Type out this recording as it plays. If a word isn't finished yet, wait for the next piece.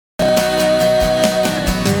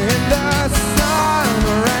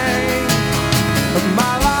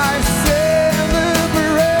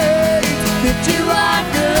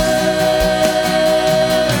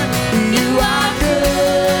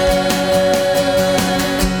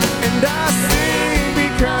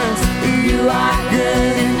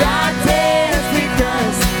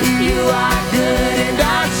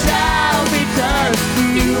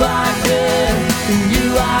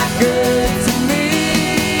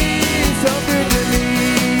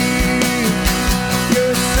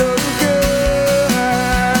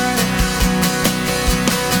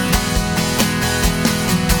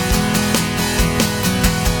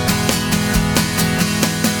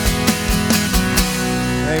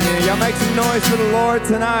Y'all make some noise for the Lord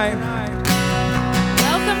tonight.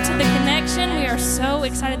 Welcome to The Connection. We are so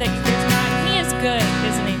excited that you're here tonight. He is good,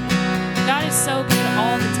 isn't he? God is so good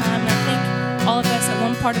all the time. And I think all of us at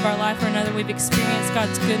one part of our life or another, we've experienced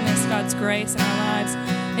God's goodness, God's grace in our lives.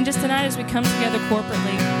 And just tonight as we come together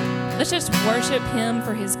corporately, let's just worship him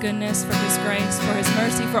for his goodness, for his grace, for his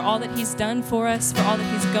mercy, for all that he's done for us, for all that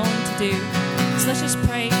he's going to do. So let's just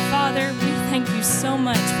pray. Father, we thank you so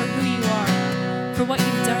much for who you are, for what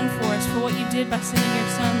you've done for us, for what you did by sending your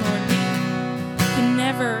son, Lord. We can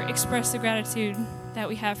never express the gratitude that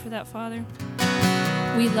we have for that, Father.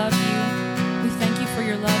 We love you. We thank you for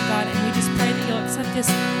your love, God, and we just pray that you'll accept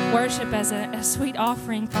this worship as a sweet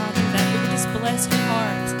offering, Father, that it would just bless your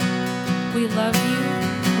heart. We love you.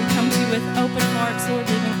 We come to you with open hearts, Lord,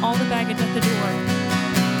 leaving all the baggage at the door.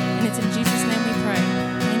 And it's in Jesus' name we pray.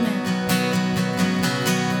 Amen.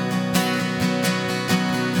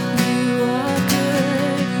 You are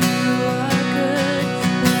good, you are good,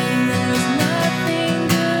 when there's nothing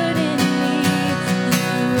good in me.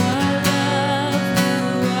 You are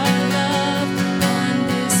love on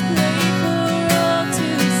display for all to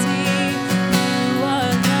see. You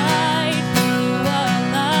are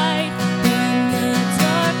light, when the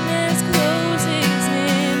darkness closes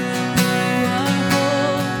in. You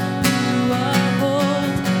are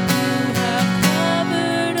hope, you have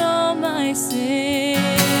covered all my sin.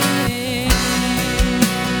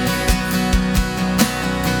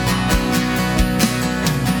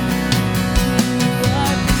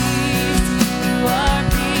 You are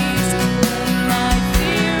peace, when my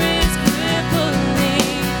fear is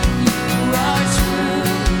crippling. You are true,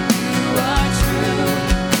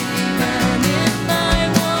 even in my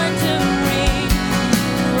wandering.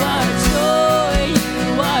 You are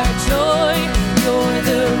joy, you're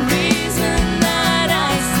the reason that I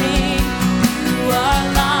sing. You are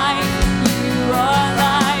life,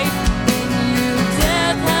 in you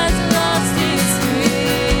death has lost its sting.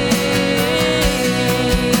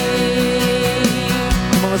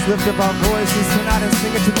 Come on, let's lift up our voices tonight and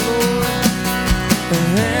sing it to the Lord.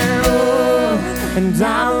 And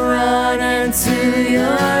I'm running to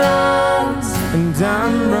your arms, and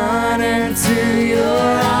I'm running to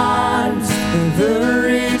your arms. The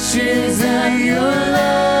riches of your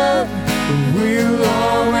love will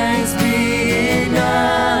always be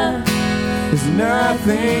enough. 'Cause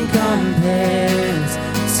nothing compares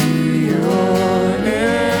to your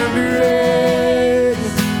embrace.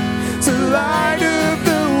 To light up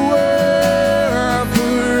the world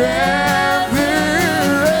forever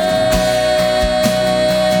reign.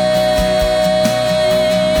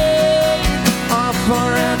 Oh,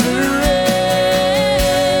 forever reign.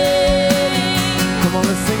 Come on,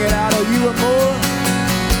 let's sing it out. Oh, you are more.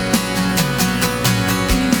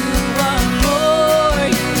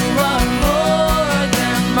 You are more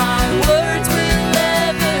than my words will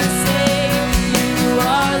ever say. You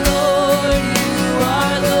are Lord,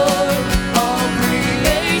 all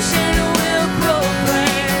creation will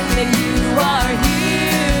proclaim that you are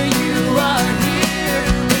here,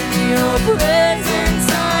 in your presence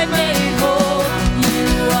I'm made whole. You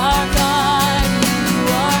are God,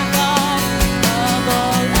 of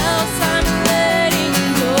all else I'm letting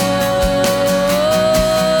go.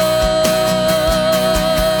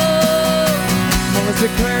 Come on, let's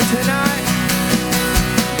declare tonight.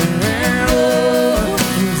 And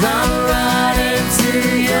I'm running to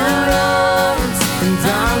your arms, and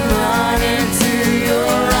I'm running to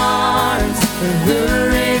your arms. The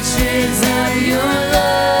riches of your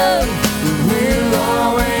love will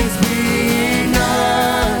always be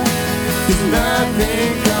enough. 'Cause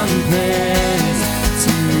nothing compares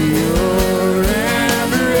to your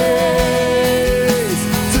embrace.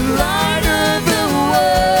 To light up the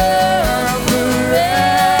world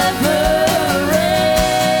forever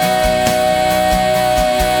reign.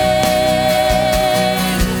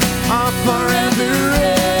 Oh, forever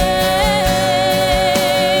reign.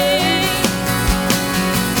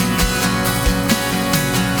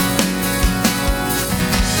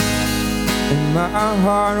 And my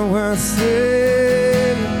heart will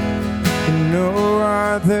sing no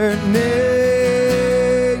other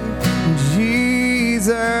name.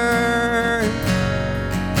 Jesus,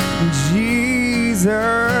 Jesus.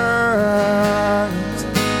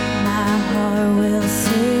 My heart will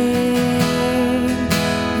sing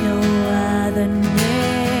no other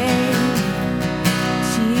name,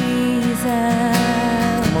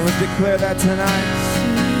 Jesus. Come on, let's declare that tonight.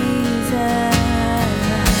 Jesus,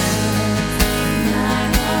 my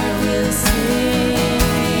heart will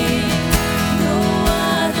sing no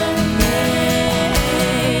other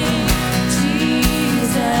name,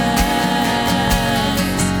 Jesus,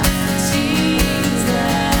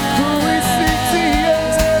 Jesus.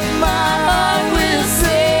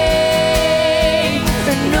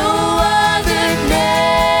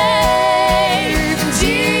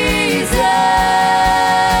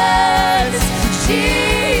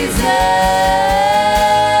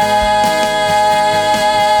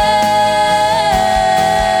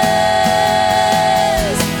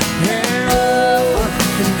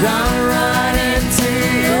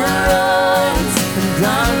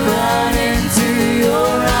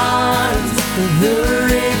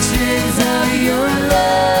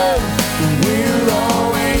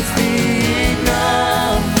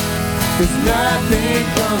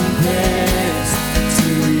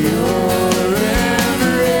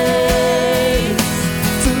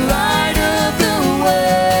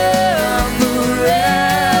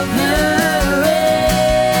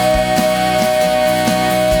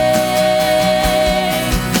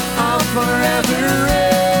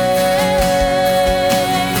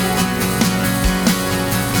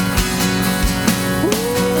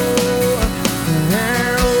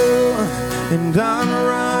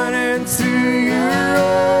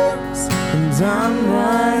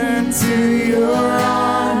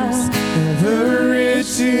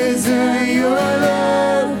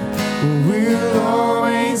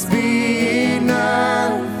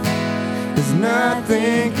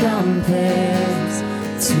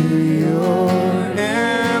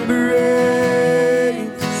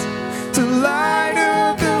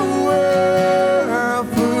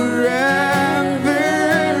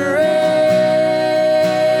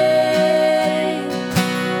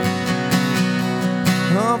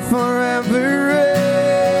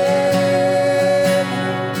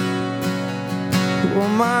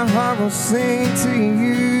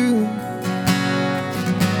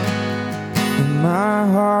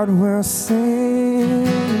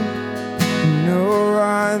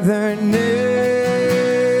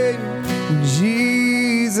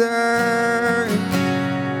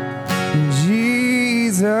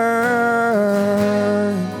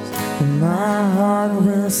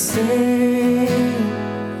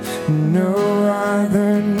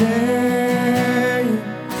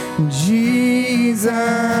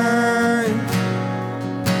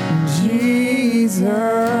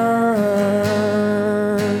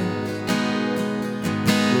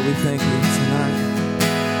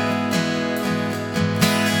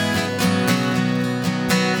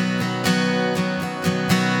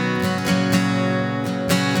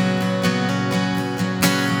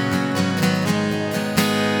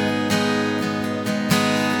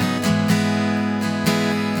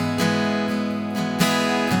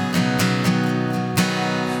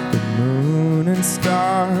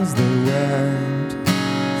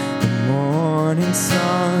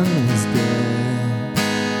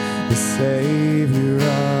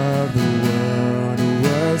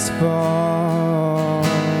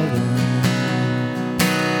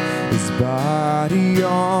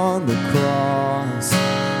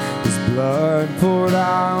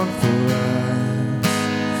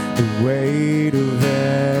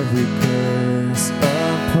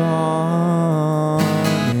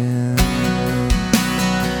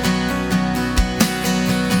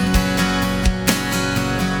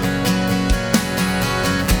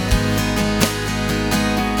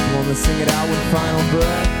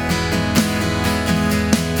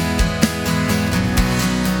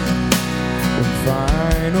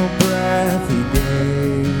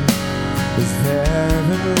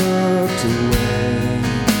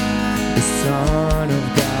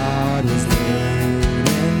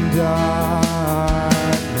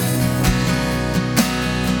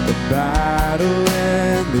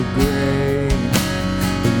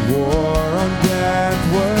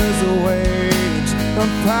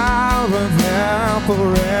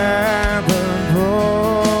 Forever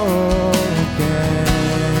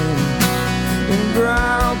he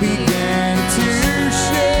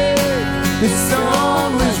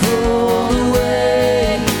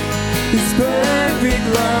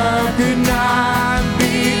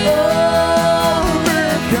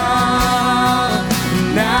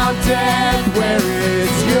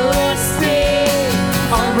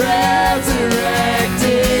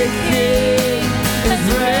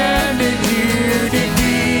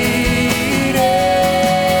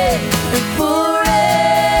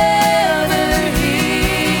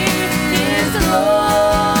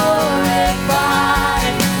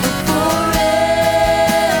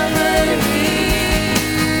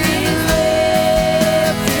is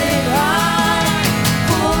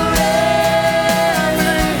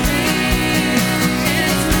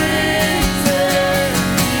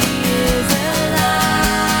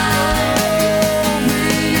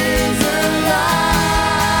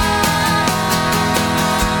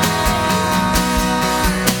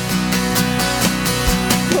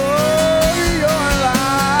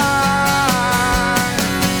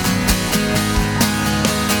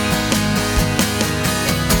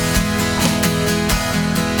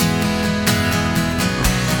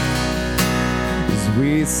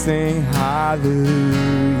sing hallelujah.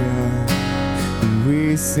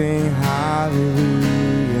 We sing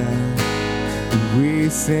hallelujah. We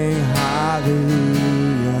sing hallelujah.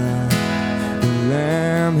 The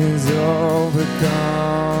Lamb is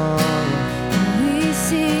overcome. We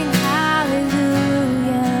sing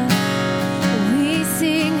hallelujah. We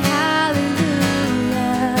sing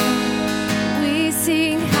hallelujah. We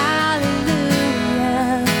sing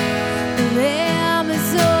hallelujah. The Lamb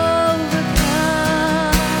is overcome.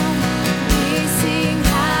 We sing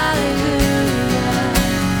hallelujah.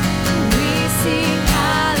 We sing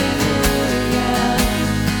hallelujah.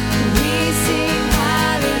 We sing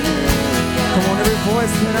hallelujah. Come on, every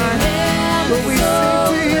voice tonight. Will we sing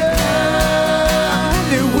to you?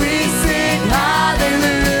 Do we sing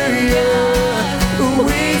hallelujah?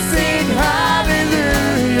 We sing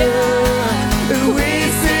hallelujah. We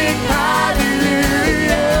sing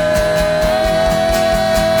hallelujah.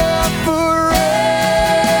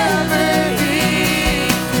 Forever He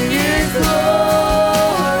is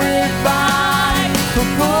glorified.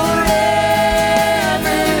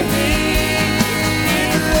 Forever He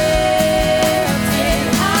is lifted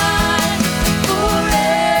high.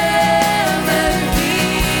 Forever He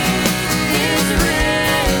is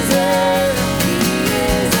risen. He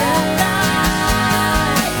is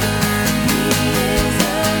alive. He is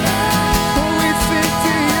alive. We sing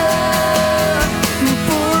to you.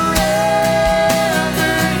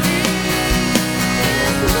 Forever He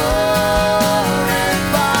is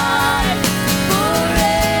glorified.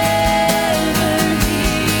 Forever He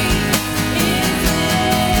is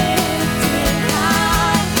lifted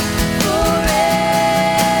high.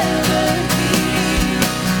 Forever He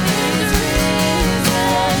is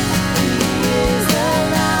risen. He is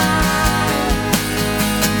alive.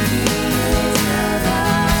 He is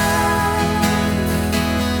alive.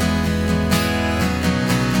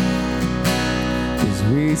 As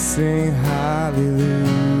we sing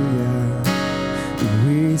hallelujah,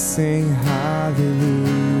 we sing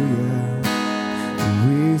hallelujah,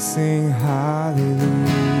 we sing hallelujah.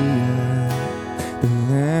 The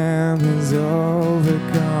Lamb is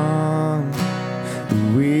overcome.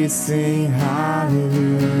 We sing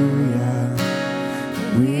hallelujah,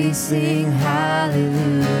 we sing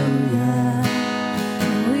hallelujah.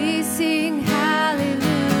 We sing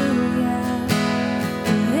hallelujah.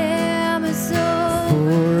 The Lamb is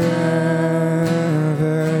Forever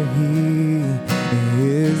He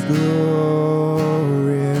is glorified.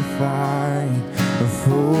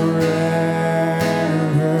 Forever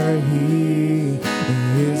He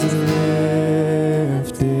is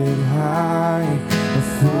lifted high.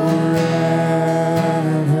 Forever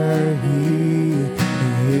He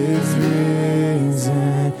is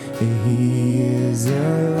risen. He is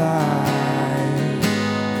alive.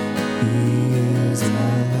 He is alive.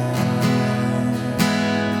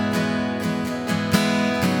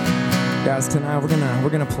 Guys, tonight we're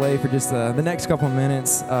gonna play for just the next couple of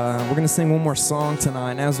minutes. We're gonna sing one more song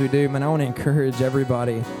tonight, and as we do, man, I want to encourage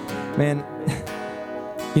everybody, man.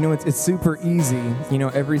 You know, it's super easy, you know,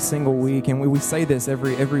 every single week, and we say this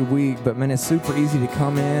every week, but man, it's super easy to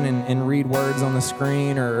come in and read words on the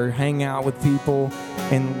screen or hang out with people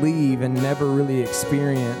and leave and never really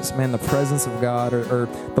experience, man, the presence of God or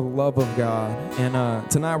the love of God. And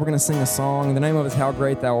tonight we're going to sing a song. The name of it is How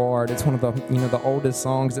Great Thou Art. It's one of the, you know, the oldest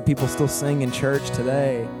songs that people still sing in church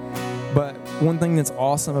today. But one thing that's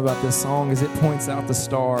awesome about this song is it points out the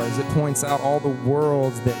stars. It points out all the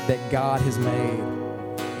worlds that God has made.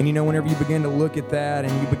 And, you know, whenever you begin to look at that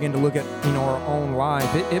and you begin to look at, you know, our own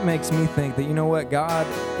life, it makes me think that, you know what, God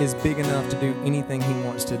is big enough to do anything He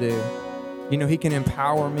wants to do. You know, He can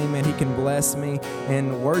empower me, man. He can bless me.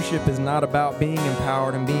 And worship is not about being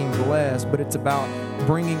empowered and being blessed, but it's about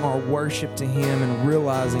bringing our worship to Him and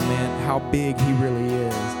realizing, man, how big He really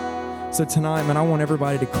is. So tonight, man, I want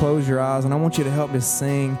everybody to close your eyes, and I want you to help us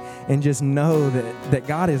sing and just know that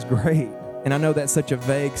God is great. And I know that's such a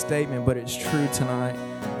vague statement, but it's true tonight.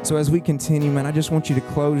 So as we continue, man, I just want you to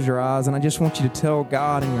close your eyes, and I just want you to tell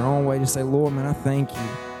God in your own way, just say, Lord, man, I thank you.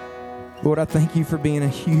 Lord, I thank you for being a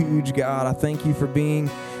huge God. I thank you for being,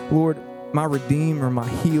 Lord, my Redeemer, my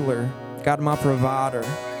healer, God, my provider.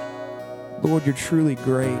 Lord, you're truly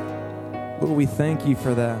great. Lord, we thank you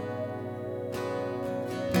for that.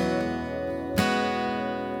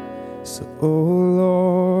 So, oh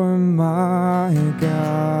Lord, my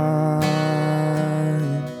God,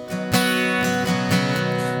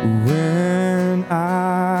 when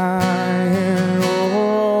I in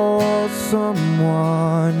awesome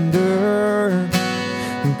wonder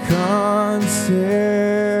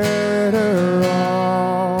consider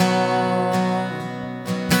all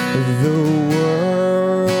the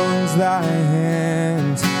worlds thy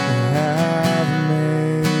hands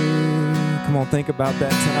think about that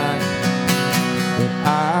tonight. That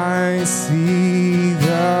I see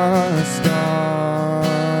the stars,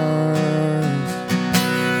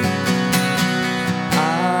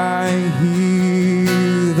 I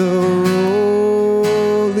hear the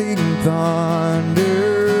rolling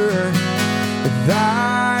thunder,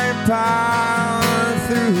 thy power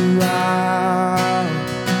throughout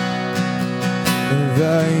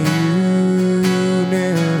the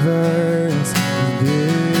universe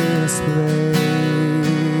displayed.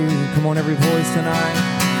 Come on, every voice tonight.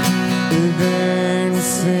 Then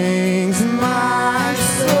sings my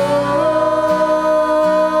soul,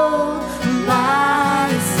 my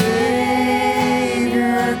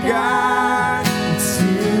Savior God, to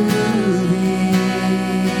thee.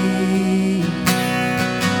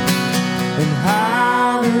 And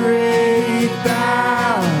how great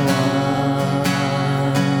thou art,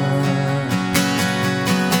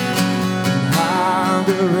 and how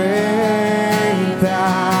great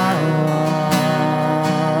thou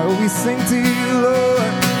art. We sing to you,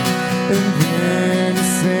 Lord, and then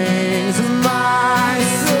sings my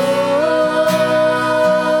soul,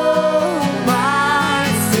 my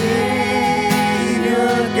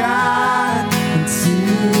Savior God, to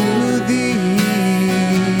thee.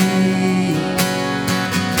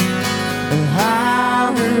 And how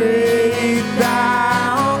great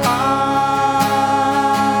thou art,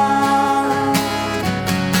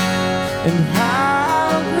 and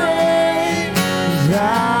how great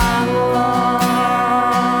thou art.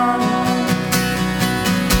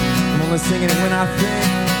 Come on, let's sing it. When I think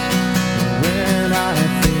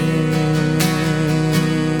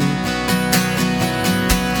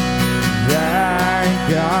that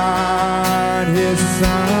God His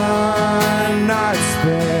Son not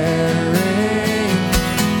sparing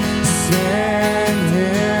sent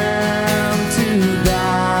Him to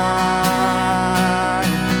die,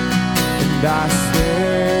 and I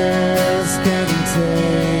scarce can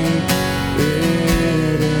take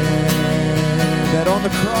it in, that on the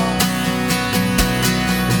cross,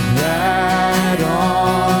 that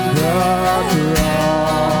on the cross,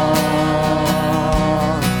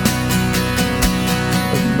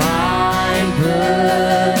 my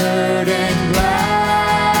burden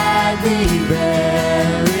gladly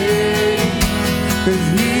bearing, 'cause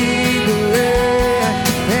He bled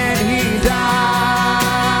and He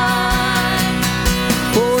died,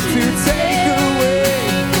 oh, to take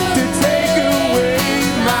away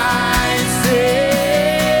my sin.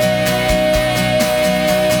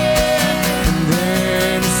 And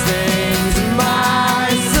then sings my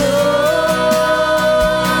soul,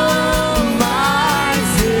 my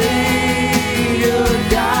Savior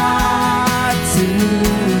God, to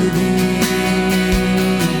thee.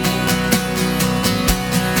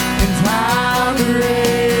 And how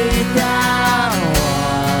great thou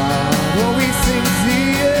art. Oh, we sing to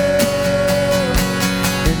you.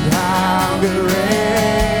 And how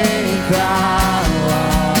great thou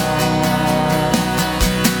art.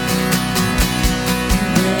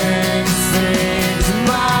 Then sings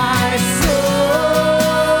my soul,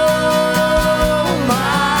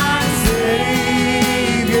 my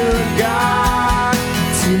Savior God,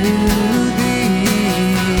 to thee.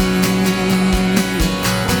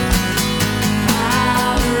 How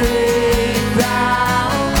great thou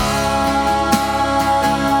art,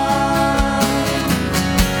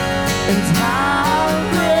 and how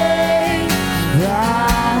great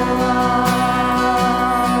thou art.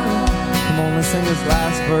 Come on, let's sing this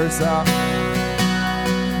last verse out.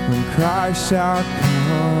 When Christ shall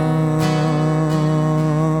come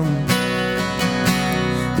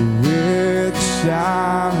with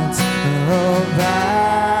shouts of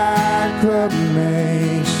acclamation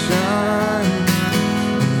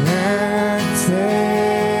and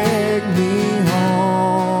take me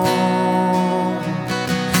home,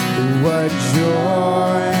 what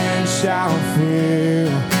joy shall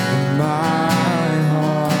fill my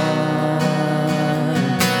heart.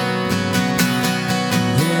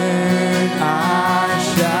 Then I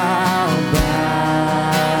shall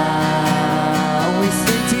bow. We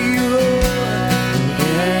sing to you, Lord,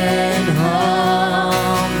 in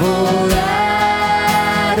humble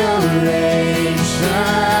adoration,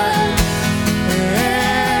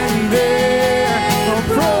 and there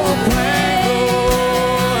proclaim,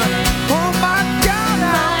 Lord, oh my God,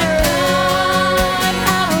 I am.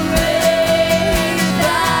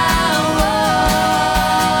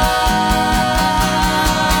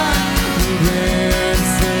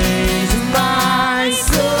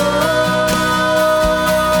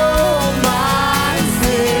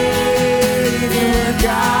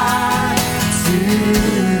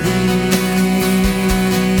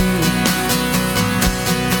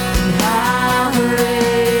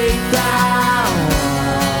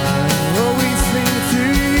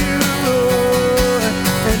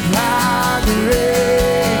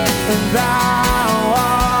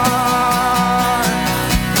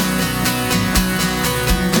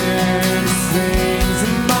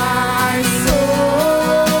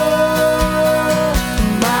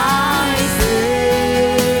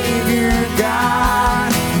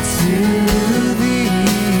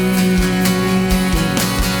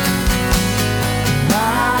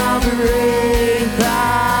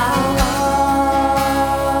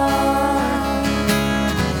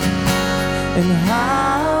 and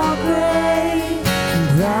how great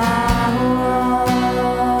thou art.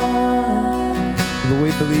 Lord,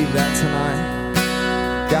 we believe that tonight.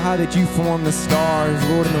 God, that you form the stars,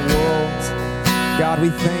 Lord, in the world. God, we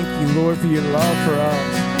thank you, Lord, for your love for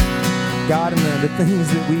us. God, and the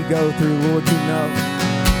things that we go through, Lord, you know.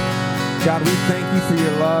 God, we thank you for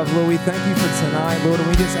your love, Lord. We thank you for tonight, Lord, and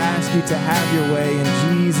we just ask you to have your way in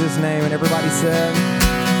Jesus' name. And everybody said,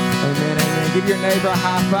 amen, amen. Give your neighbor a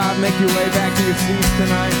high five. Make your way back to your seats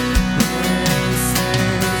tonight.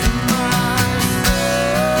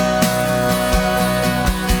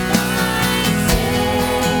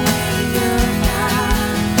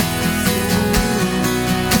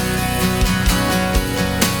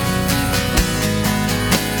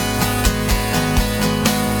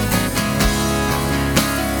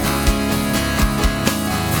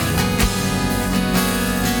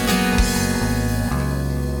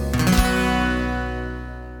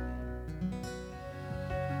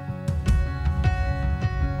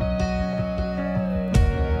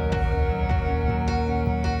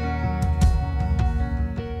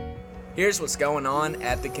 Here's what's going on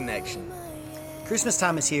at The Connection. Christmas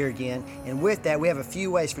time is here again, and with that, we have a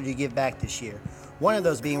few ways for you to give back this year. One of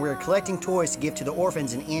those being we are collecting toys to give to the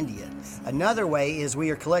orphans in India. Another way is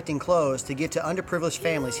we are collecting clothes to give to underprivileged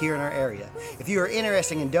families here in our area. If you are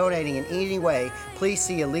interested in donating in any way, please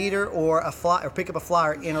see a leader or pick up a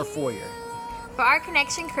flyer in our foyer. For our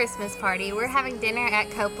Connection Christmas party, we're having dinner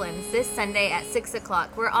at Copeland's this Sunday at 6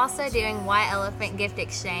 o'clock. We're also doing White Elephant gift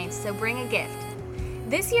exchange, so bring a gift.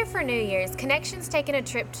 This year for New Year's, Connection's taking a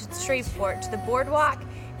trip to Shreveport to the boardwalk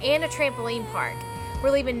and a trampoline park.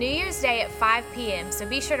 We're leaving New Year's Day at 5 p.m., so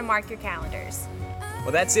be sure to mark your calendars.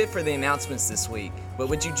 Well, that's it for the announcements this week, but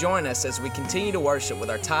would you join us as we continue to worship with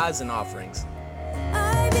our tithes and offerings?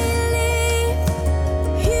 I believe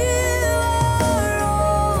you are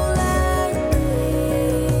all I need.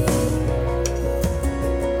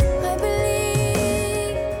 I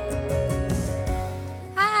believe.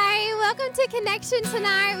 Hi, welcome to Connection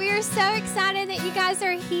tonight. We are so excited that you guys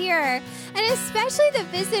are here, and especially the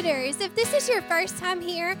visitors. If this is your first time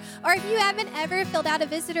here, or if you haven't ever filled out a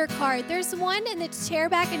visitor card, there's one in the chair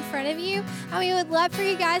back in front of you, and we would love for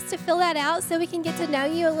you guys to fill that out so we can get to know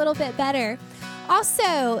you a little bit better.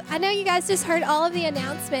 Also, I know you guys just heard all of the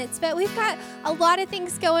announcements, but we've got a lot of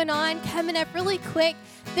things going on coming up really quick.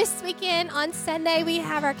 This weekend on Sunday, we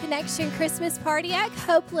have our Connection Christmas party at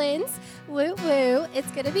Copeland's. Woo woo.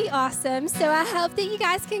 It's going to be awesome. So I hope that you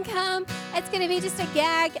guys can come. It's going to be just a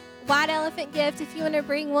gag White Elephant gift if you want to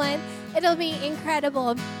bring one. It'll be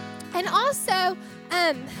incredible. And also,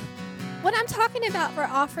 what I'm talking about for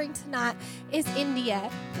offering tonight is India.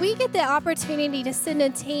 We get the opportunity to send a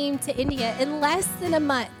team to India in less than a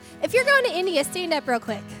month. If you're going to India, stand up real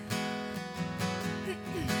quick.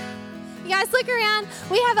 You guys look around.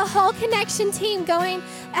 We have a whole Connection team going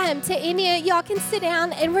to India. Y'all can sit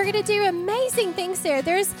down, and we're going to do amazing things there.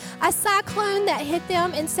 There's a cyclone that hit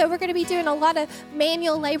them, and so we're going to be doing a lot of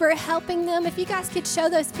manual labor helping them. If you guys could show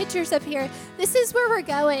those pictures up here, this is where we're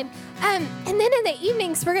going. And then in the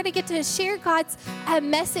evenings, we're going to get to share God's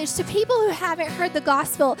message to people who haven't heard the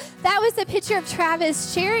gospel. That was a picture of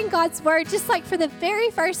Travis sharing God's word, just like for the very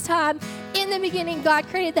first time. In the beginning, God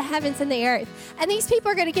created the heavens and the earth. And these people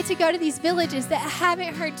are going to get to go to these villages that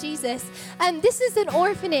haven't heard Jesus. This is an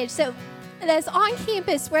orphanage that's on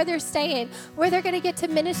campus where they're staying, where they're going to get to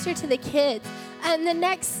minister to the kids. And the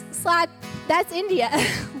next slide, that's India.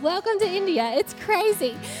 Welcome to India. It's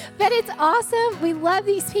crazy, but it's awesome. We love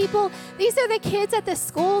these people. These are the kids at the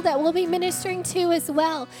school that we'll be ministering to as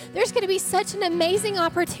well. There's going to be such an amazing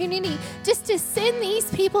opportunity just to send these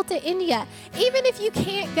people to India. Even if you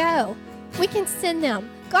can't go, we can send them.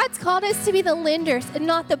 God's called us to be the lenders and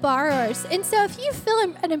not the borrowers. And so if you feel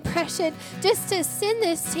an impression just to send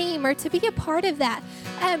this team or to be a part of that,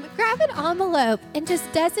 grab an envelope and just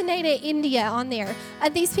designate it India on there.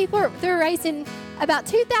 These people, they're raising about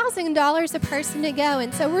 $2,000 a person to go.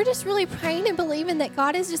 And so we're just really praying and believing that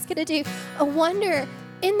God is just going to do a wonder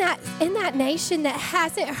in that nation that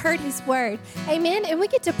hasn't heard his word. Amen. And we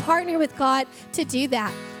get to partner with God to do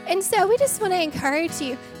that. And so we just want to encourage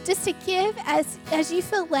you just to give as you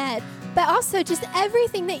feel led, but also just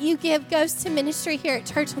everything that you give goes to ministry here at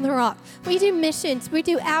Church on the Rock. We do missions, we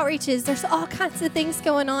do outreaches, there's all kinds of things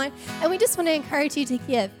going on, and we just want to encourage you to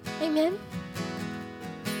give. Amen.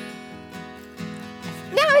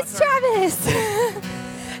 Now it's Travis.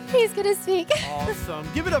 He's going to speak. Awesome.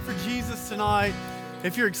 Give it up for Jesus tonight.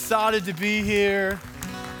 If you're excited to be here,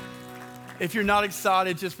 if you're not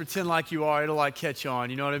excited, just pretend like you are. It'll catch on.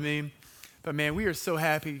 You know what I mean? But man, we are so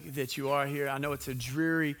happy that you are here. I know it's a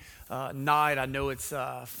dreary night. I know it's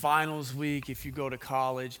finals week if you go to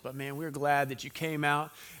college. But man, we're glad that you came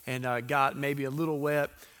out and got maybe a little wet.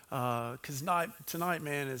 Because tonight,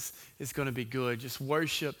 man, is going to be good. Just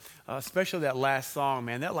worship, especially that last song,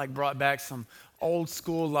 man. That like brought back some old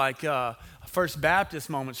school like First Baptist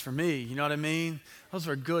moments for me. You know what I mean? Those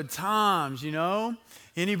were good times, you know?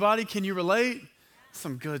 Anybody, can you relate?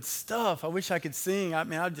 Some good stuff. I wish I could sing. I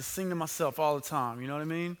mean, I just sing to myself all the time. You know what I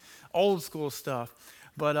mean? Old school stuff.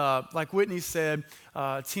 But like Whitney said,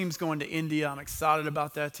 team's going to India. I'm excited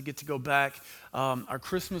about that to get to go back. Our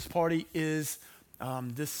Christmas party is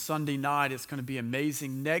this Sunday night. It's going to be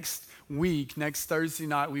amazing. Next week, next Thursday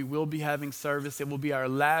night, we will be having service. It will be our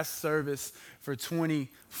last service for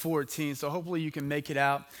 2014. So hopefully you can make it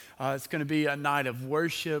out. It's going to be a night of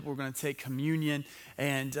worship. We're going to take communion,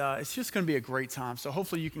 and it's just going to be a great time. So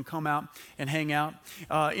hopefully you can come out and hang out.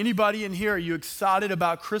 Anybody in here, are you excited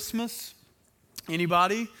about Christmas?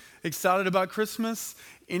 Anybody excited about Christmas?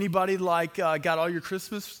 Anybody like got all your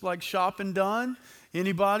Christmas like shopping done?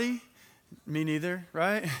 Anybody? Me neither,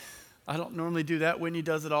 right? I don't normally do that. Whitney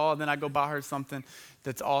does it all, and then I go buy her something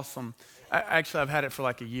that's awesome. Actually, I've had it for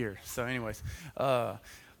like a year. So anyways,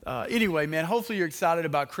 anyway, man, hopefully you're excited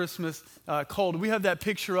about Christmas. Cole, do we have that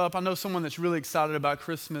picture up? I know someone that's really excited about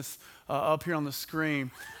Christmas up here on the screen.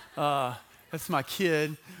 That's my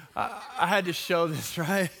kid. I had to show this,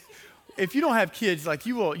 right? If you don't have kids, like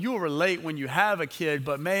you will relate when you have a kid,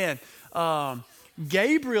 but man,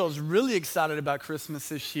 Gabriel's really excited about Christmas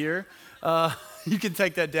this year. You can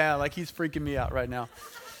take that down. Like, he's freaking me out right now.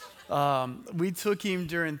 We took him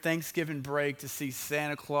during Thanksgiving break to see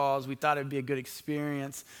Santa Claus. We thought it'd be a good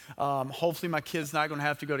experience. Hopefully my kid's not going to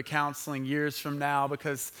have to go to counseling years from now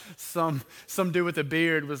because some dude with a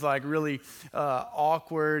beard was like really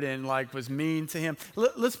awkward and like was mean to him.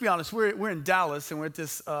 Let's be honest. We're in Dallas and we're at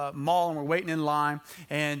this mall and we're waiting in line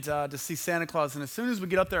and to see Santa Claus. And as soon as we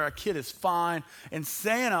get up there, our kid is fine. And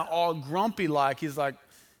Santa, all grumpy like, he's like,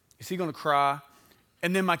 is he going to cry?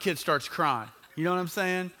 And then my kid starts crying. You know what I'm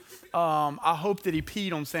saying? I hope that he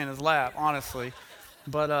peed on Santa's lap, honestly.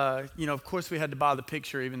 But, of course we had to buy the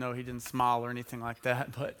picture even though he didn't smile or anything like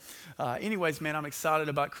that. But anyways, man, I'm excited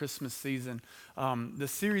about Christmas season. The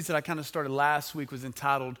series that I kind of started last week was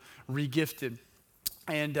entitled Regifted.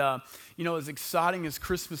 And, as exciting as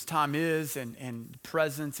Christmas time is and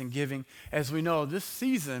presents and giving, as we know, this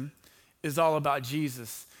season is all about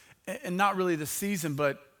Jesus. And not really the season,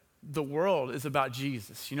 but the world is about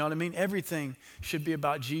Jesus. You know what I mean? Everything should be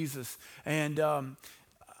about Jesus. And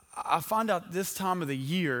I find out this time of the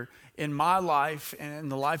year in my life and in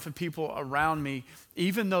the life of people around me,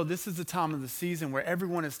 even though this is the time of the season where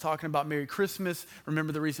everyone is talking about Merry Christmas,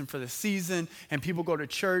 remember the reason for the season, and people go to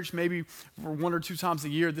church maybe for 1 or 2 times a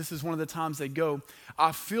year, this is one of the times they go.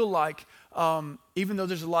 I feel like even though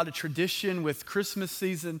there's a lot of tradition with Christmas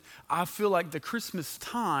season, I feel like the Christmas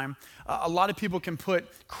time, a lot of people can put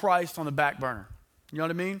Christ on the back burner. You know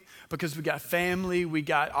what I mean? Because we got family, we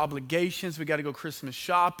got obligations, we got to go Christmas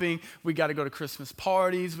shopping, we got to go to Christmas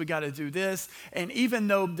parties, we got to do this. And even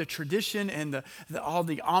though the tradition and all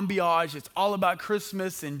the ambiance, it's all about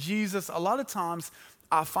Christmas and Jesus, a lot of times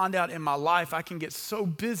I find out in my life I can get so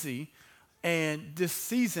busy, and this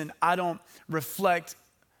season I don't reflect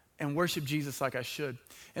and worship Jesus like I should.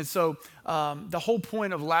 And so the whole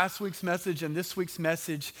point of last week's message and this week's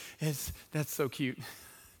message is, that's so cute.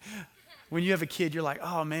 When you have a kid, you're like,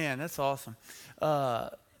 oh man, that's awesome.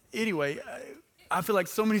 Anyway, I feel like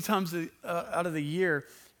so many times out of the year,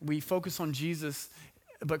 we focus on Jesus,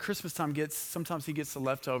 but Christmas time sometimes he gets the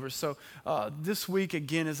leftovers. So this week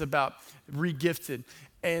again is about regifted.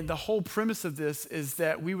 And the whole premise of this is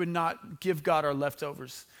that we would not give God our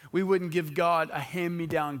leftovers. We wouldn't give God a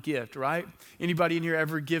hand-me-down gift, right? Anybody in here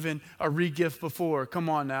ever given a re-gift before? Come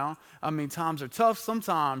on now. I mean, times are tough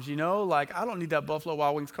sometimes, like I don't need that Buffalo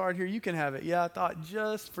Wild Wings card here. You can have it. Yeah, I thought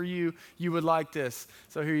just for you, you would like this.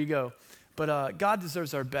 So here you go. But God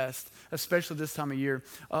deserves our best, especially this time of year.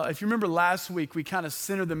 If you remember last week, we kind of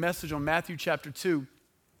centered the message on Matthew chapter 2.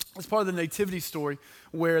 It's part of the nativity story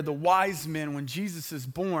where the wise men, when Jesus is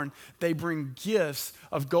born, they bring gifts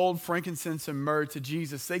of gold, frankincense, and myrrh to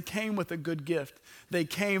Jesus. They came with a good gift. They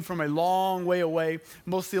came from a long way away.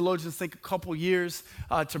 Most theologians think a couple years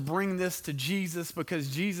to bring this to Jesus because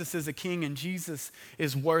Jesus is a king and Jesus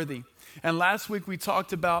is worthy. And last week we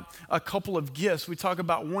talked about a couple of gifts. We talked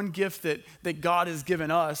about one gift that God has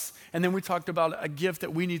given us, and then we talked about a gift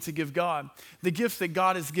that we need to give God. The gift that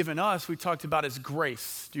God has given us, we talked about is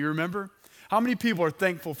grace. Do you remember? How many people are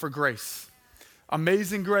thankful for grace?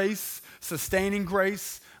 Amazing grace, sustaining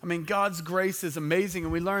grace. I mean, God's grace is amazing.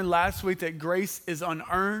 And we learned last week that grace is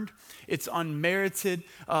unearned, it's unmerited,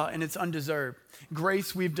 and it's undeserved.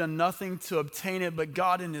 Grace, we've done nothing to obtain it, but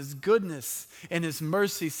God in his goodness and his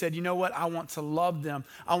mercy said, you know what? I want to love them.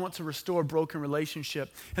 I want to restore a broken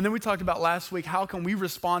relationship. And then we talked about last week, how can we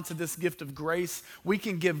respond to this gift of grace? We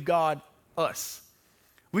can give God us.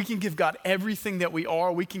 We can give God everything that we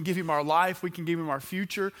are. We can give him our life. We can give him our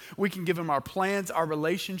future. We can give him our plans, our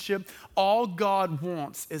relationship. All God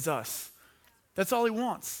wants is us. That's all he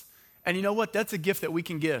wants. And you know what? That's a gift that we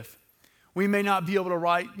can give. We may not be able to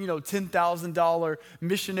write, $10,000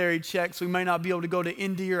 missionary checks. We may not be able to go to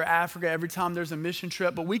India or Africa every time there's a mission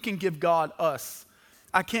trip, but we can give God us.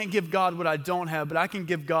 I can't give God what I don't have, but I can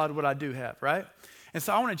give God what I do have, right? And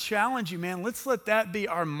so I want to challenge you, man. Let's let that be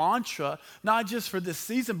our mantra, not just for this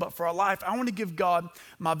season, but for our life. I want to give God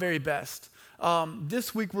my very best.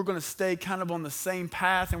 This week, we're going to stay kind of on the same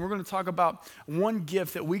path, and we're going to talk about one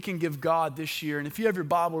gift that we can give God this year. And if you have your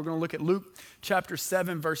Bible, we're going to look at Luke chapter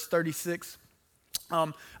 7, verse 36.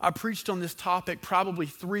 I preached on this topic probably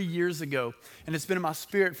 3 years ago, and it's been in my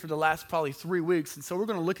spirit for the last probably 3 weeks. And so we're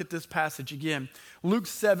going to look at this passage again. Luke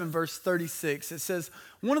 7, verse 36. It says,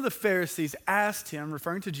 one of the Pharisees asked him,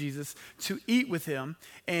 referring to Jesus, to eat with him,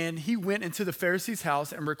 and he went into the Pharisee's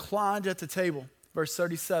house and reclined at the table. Verse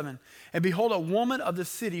 37, and behold, a woman of the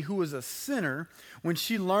city who was a sinner, when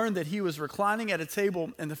she learned that he was reclining at a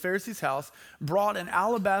table in the Pharisee's house, brought an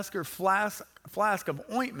alabaster flask of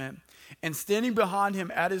ointment, and standing behind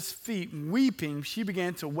him at his feet, weeping, she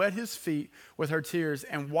began to wet his feet with her tears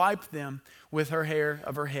and wiped them with her hair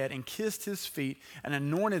of her head and kissed his feet and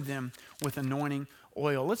anointed them with anointing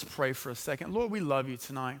oil. Let's pray for a second. Lord, we love you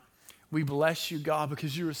tonight. We bless you, God,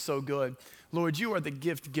 because you are so good. Lord, you are the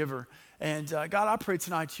gift giver. And God, I pray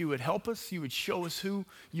tonight you would help us. You would show us who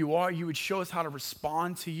you are. You would show us how to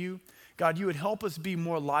respond to you. God, you would help us be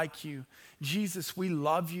more like you. Jesus, we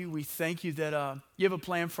love you. We thank you that you have a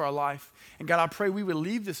plan for our life. And God, I pray we would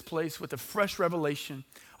leave this place with a fresh revelation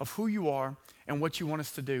of who you are and what you want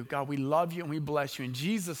us to do. God, we love you and we bless you in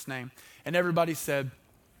Jesus' name. And everybody said,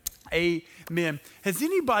 amen. Has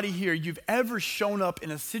anybody here, you've ever shown up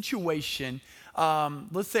in a situation,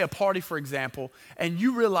 let's say a party, for example, and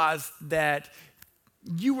you realized that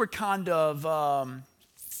you were kind of,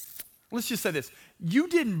 let's just say this, you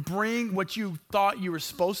didn't bring what you thought you were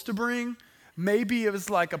supposed to bring. Maybe it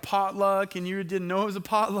was like a potluck and you didn't know it was a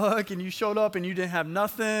potluck and you showed up and you didn't have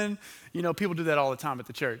nothing. People do that all the time at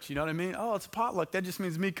the church. You know what I mean? Oh, it's a potluck. That just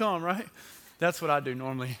means me come, right? That's what I do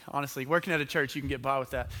normally, honestly. Working at a church, you can get by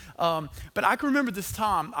with that. But I can remember this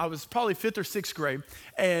time, I was probably 5th or 6th grade,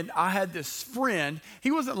 and I had this friend.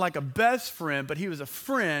 He wasn't like a best friend, but he was a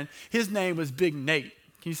friend. His name was Big Nate.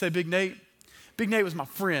 Can you say Big Nate? Big Nate was my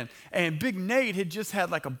friend. And Big Nate had just had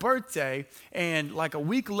like a birthday, and like a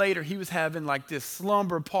week later, he was having like this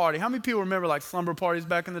slumber party. How many people remember like slumber parties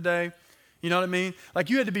back in the day? You know what I mean? Like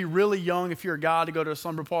you had to be really young if you're a guy to go to a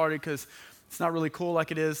slumber party because it's not really cool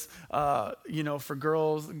like it is, for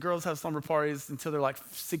girls. Girls have slumber parties until they're like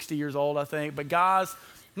 60 years old, I think. But guys,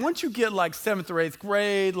 once you get like 7th or 8th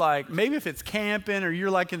grade, like maybe if it's camping or you're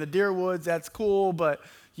like in the deer woods, that's cool. But,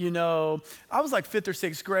 I was like 5th or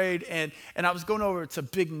 6th grade, and I was going over to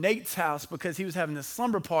Big Nate's house because he was having this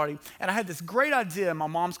slumber party. And I had this great idea in my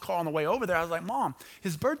mom's car on the way over there. I was like, Mom,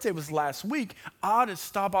 his birthday was last week. I ought to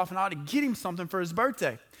stop off and I ought to get him something for his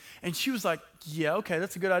birthday. And she was like, yeah, okay,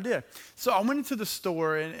 that's a good idea. So I went into the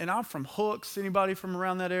store, and I'm from Hooks. Anybody from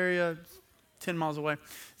around that area? 10 miles away.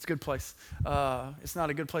 It's a good place. It's not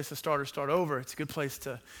a good place to start or start over. It's a good place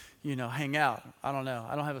to, hang out. I don't know.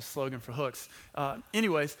 I don't have a slogan for Hooks.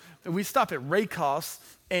 Anyways, we stop at Raycross,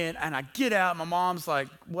 and I get out. My mom's like,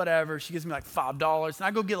 whatever. She gives me like $5. And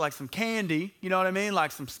I go get like some candy, you know what I mean?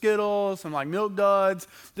 Like some Skittles, some like Milk Duds.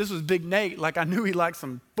 This was Big Nate. Like I knew he liked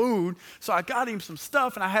some food. So I got him some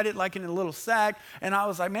stuff, and I had it like in a little sack. And I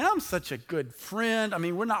was like, man, I'm such a good friend. I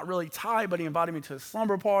mean, we're not really tight, but he invited me to a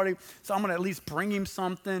slumber party. So I'm going to at least bring him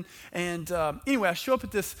something. And anyway, I show up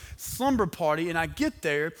at this slumber party, and I get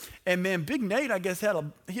there. And man, Big Nate, I guess, he had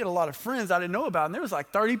a lot of friends I didn't know about. And there was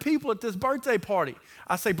like 30 people at this birthday party.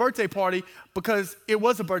 I say birthday party because it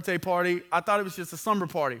was a birthday party. I thought it was just a slumber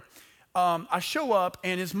party. I show up,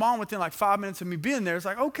 and his mom, within like 5 minutes of me being there, is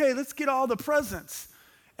like, okay, let's get all the presents.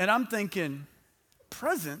 And I'm thinking,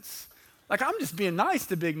 presents? Like, I'm just being nice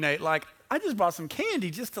to Big Nate. Like, I just brought some candy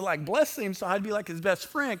just to like bless him so I'd be like his best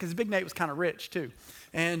friend because Big Nate was kind of rich too.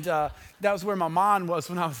 And that was where my mind was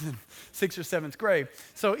when I was in 6th or 7th grade.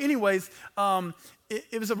 So anyways,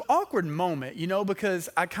 it was an awkward moment, because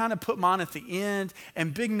I kind of put mine at the end,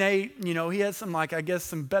 and Big Nate, he had some,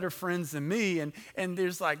 some better friends than me, and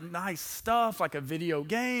there's like nice stuff, like a video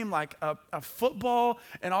game, like a football,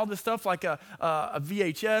 and all this stuff, like a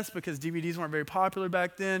VHS, because DVDs weren't very popular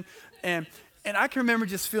back then, and I can remember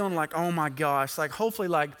just feeling like, oh my gosh, like hopefully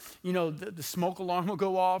the smoke alarm will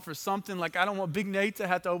go off or something. Like I don't want Big Nate to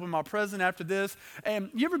have to open my present after this.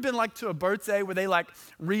 And you ever been like to a birthday where they like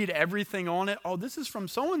read everything on it? Oh, this is from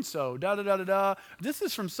so-and-so, da-da-da-da-da. This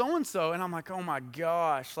is from so-and-so. And I'm like, oh my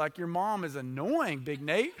gosh, like your mom is annoying, Big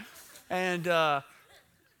Nate. And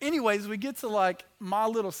anyways, we get to like my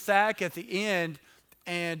little sack at the end,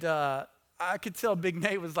 and I could tell Big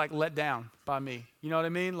Nate was like let down by me. You know what I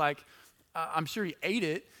mean? Like, I'm sure he ate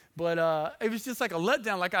it, but it was just like a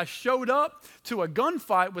letdown. Like I showed up to a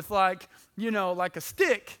gunfight with like a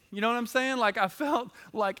stick. You know what I'm saying? Like I felt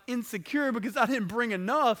like insecure because I didn't bring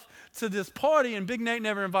enough to this party, and Big Nate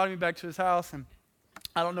never invited me back to his house. And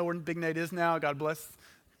I don't know where Big Nate is now. God bless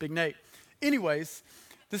Big Nate. Anyways,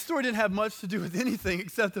 the story didn't have much to do with anything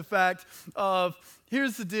except the fact of,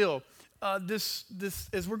 here's the deal. This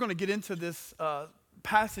as we're going to get into this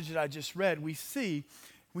passage that I just read,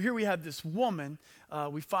 here we have this woman,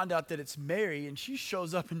 we find out that it's Mary, and she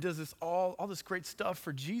shows up and does this all this great stuff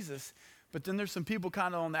for Jesus. But then there's some people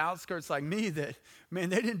kind of on the outskirts like me that, man,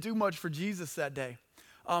 they didn't do much for Jesus that day.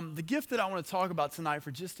 The gift that I want to talk about tonight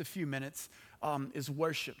for just a few minutes is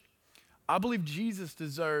worship. I believe Jesus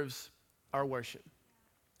deserves our worship.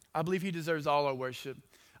 I believe he deserves all our worship.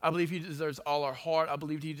 I believe he deserves all our heart. I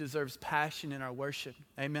believe he deserves passion in our worship.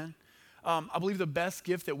 Amen. I believe the best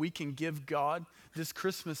gift that we can give God this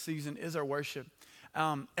Christmas season is our worship.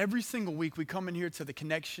 Every single week we come in here to the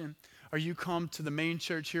Connection, or you come to the main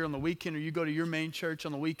church here on the weekend, or you go to your main church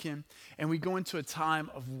on the weekend, and we go into a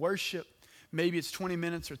time of worship. Maybe it's 20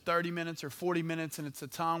 minutes or 30 minutes or 40 minutes, and it's a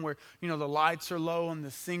time where, the lights are low and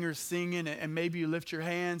the singer's singing, and maybe you lift your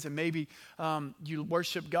hands, and maybe you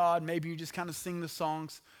worship God, maybe you just kind of sing the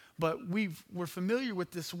songs. But we're familiar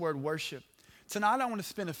with this word worship. Tonight I want to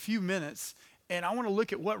spend a few minutes, and I want to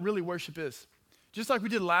look at what really worship is. Just like we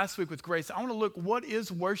did last week with Grace, I want to look, what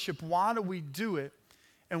is worship? Why do we do it?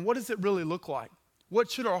 And what does it really look like?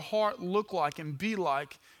 What should our heart look like and be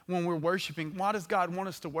like when we're worshiping? Why does God want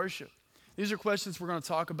us to worship? These are questions we're going to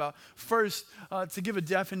talk about. First, to give a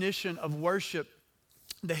definition of worship,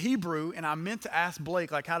 the Hebrew, and I meant to ask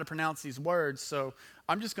Blake like how to pronounce these words, so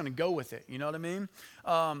I'm just going to go with it. You know what I mean?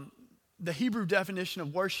 The Hebrew definition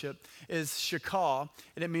of worship is shakah,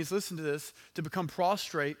 and it means, listen to this, to become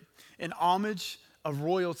prostrate in homage of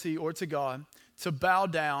royalty or to God, to bow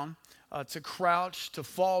down, to crouch, to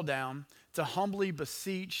fall down, to humbly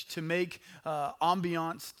beseech, to make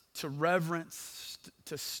ambiance, to reverence,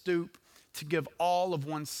 to stoop, to give all of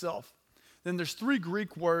oneself. Then there's 3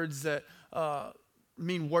 Greek words that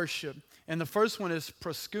mean worship, and the first one is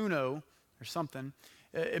proskuno, or something.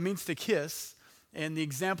 It means to kiss. And the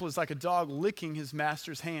example is like a dog licking his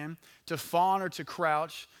master's hand, to fawn or to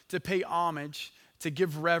crouch, to pay homage, to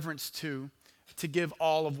give reverence to give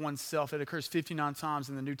all of oneself. It occurs 59 times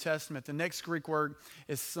in the New Testament. The next Greek word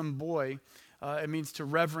is symboi. It means to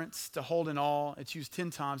reverence, to hold in awe. It's used 10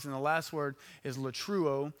 times. And the last word is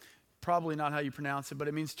latruo, probably not how you pronounce it, but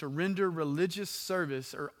it means to render religious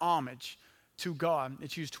service or homage to God.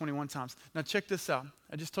 It's used 21 times. Now check this out.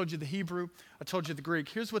 I just told you the Hebrew. I told you the Greek.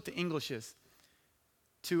 Here's what the English is.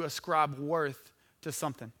 To ascribe worth to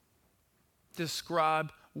something. To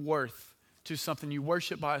ascribe worth to something. You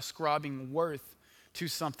worship by ascribing worth to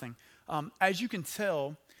something. As you can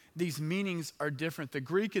tell, these meanings are different. The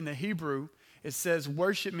Greek and the Hebrew, it says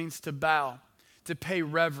worship means to bow, to pay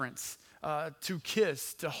reverence, to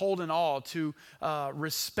kiss, to hold in awe, to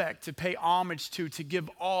respect, to pay homage to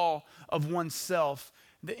give all of oneself.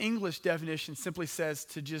 The English definition simply says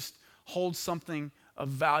to just hold something of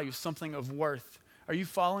value, something of worth. Are you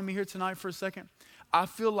following me here tonight for a second? I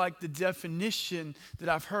feel like the definition that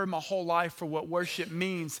I've heard my whole life for what worship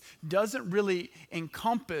means doesn't really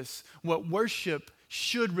encompass what worship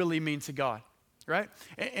should really mean to God, right?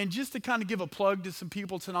 And just to kind of give a plug to some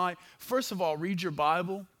people tonight, first of all, read your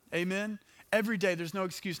Bible, amen? Every day, there's no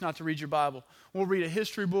excuse not to read your Bible. We'll read a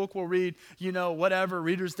history book. We'll read, whatever,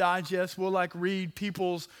 Reader's Digest. We'll read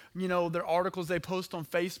people's, their articles they post on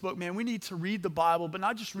Facebook. Man, we need to read the Bible, but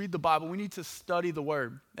not just read the Bible. We need to study the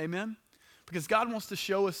Word. Amen? Because God wants to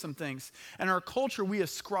show us some things. And in our culture, we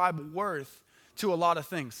ascribe worth to a lot of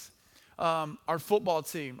things. our football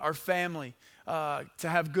team, our family, to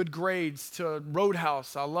have good grades, to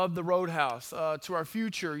Roadhouse. I love the Roadhouse. To our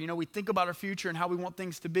future, we think about our future and how we want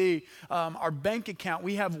things to be. Our bank account,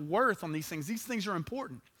 we have worth on these things. These things are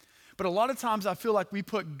important. But a lot of times I feel like we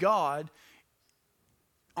put God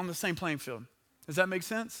on the same playing field. Does that make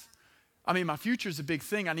sense? I mean, my future is a big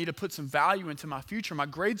thing. I need to put some value into my future. My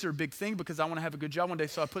grades are a big thing because I want to have a good job one day,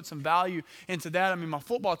 so I put some value into that. I mean, my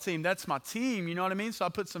football team, that's my team, you know what I mean? So I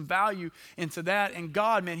put some value into that. And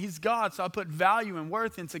God, man, he's God, so I put value and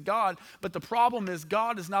worth into God. But the problem is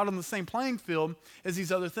God is not on the same playing field as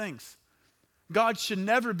these other things. God should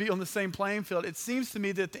never be on the same playing field. It seems to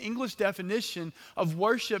me that the English definition of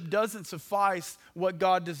worship doesn't suffice what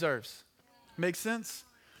God deserves. Make sense?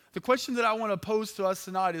 The question that I want to pose to us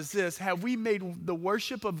tonight is this: have we made the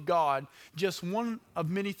worship of God just one of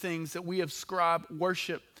many things that we ascribe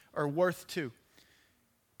worship or worth to?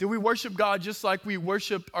 Do we worship God just like we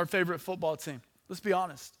worship our favorite football team? Let's be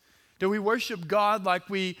honest. Do we worship God like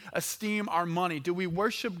we esteem our money? Do we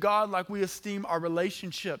worship God like we esteem our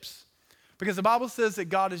relationships? Because the Bible says that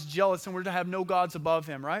God is jealous and we're to have no gods above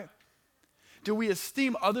him, right? Do we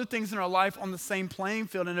esteem other things in our life on the same playing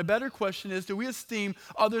field? And a better question is, do we esteem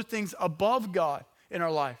other things above God in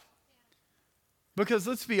our life? Because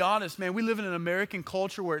let's be honest, man, we live in an American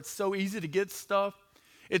culture where it's so easy to get stuff.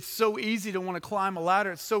 It's so easy to want to climb a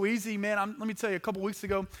ladder. It's so easy, man. Let me tell you, a couple weeks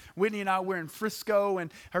ago, Whitney and I were in Frisco, and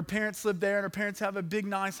her parents live there, and her parents have a big,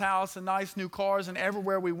 nice house and nice new cars, and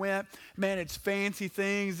everywhere we went, man, it's fancy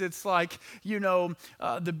things. It's like,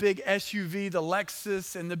 the big SUV, the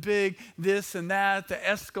Lexus, and the big this and that, the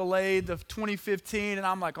Escalade, the 2015, and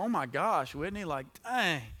I'm like, oh my gosh, Whitney, like,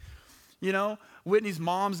 dang. Whitney's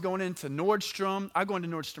mom's going into Nordstrom. I go into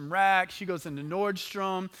Nordstrom Rack. She goes into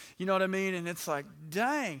Nordstrom. You know what I mean? And it's like,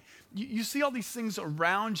 dang. You see all these things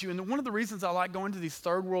around you. And one of the reasons I like going to these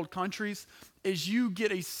third world countries is you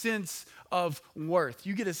get a sense of worth.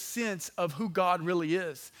 You get a sense of who God really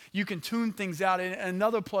is. You can tune things out. And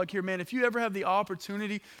another plug here, man, if you ever have the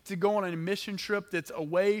opportunity to go on a mission trip that's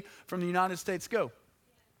away from the United States, go.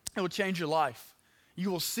 It will change your life. You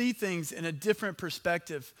will see things in a different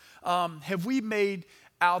perspective. Have we made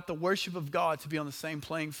out the worship of God to be on the same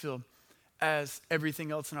playing field as everything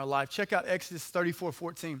else in our life? Check out Exodus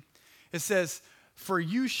 34:14. It says, "For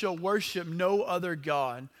you shall worship no other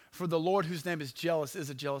God, for the Lord whose name is jealous is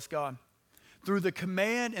a jealous God." Through the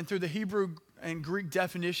command and through the Hebrew and Greek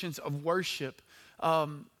definitions of worship,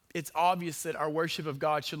 it's obvious that our worship of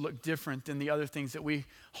God should look different than the other things that we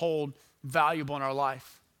hold valuable in our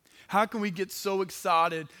life. How can we get so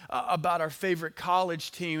excited about our favorite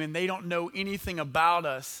college team and they don't know anything about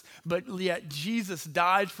us, but yet Jesus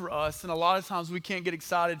died for us, and a lot of times we can't get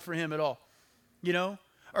excited for him at all,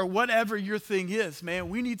 Or whatever your thing is, man,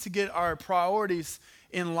 we need to get our priorities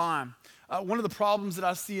in line. One of the problems that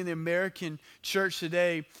I see in the American church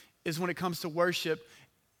today is when it comes to worship,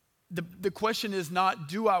 the question is not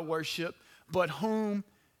do I worship, but whom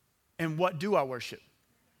and what do I worship,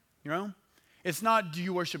 It's not, do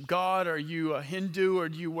you worship God? Are you a Hindu? Or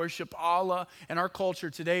do you worship Allah? In our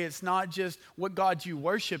culture today, it's not just what God do you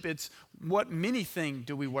worship, it's what many thing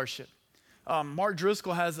do we worship. Mark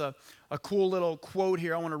Driscoll has a cool little quote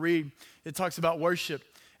here I want to read. It talks about worship.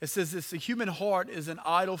 It says this: the human heart is an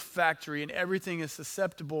idol factory, and everything is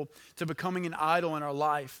susceptible to becoming an idol in our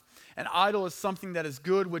life. An idol is something that is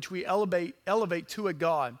good, which we elevate to a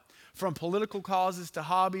God. From political causes to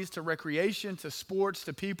hobbies to recreation to sports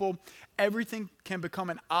to people, everything can become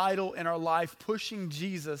an idol in our life, pushing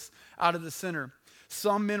Jesus out of the center.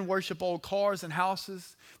 Some men worship old cars and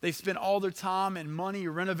houses. They spend all their time and money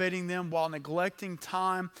renovating them while neglecting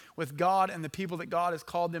time with God and the people that God has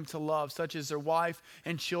called them to love, such as their wife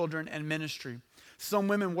and children and ministry. Some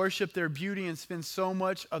women worship their beauty and spend so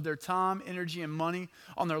much of their time, energy, and money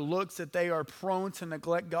on their looks that they are prone to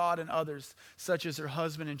neglect God and others, such as their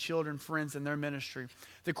husband and children, friends, and their ministry.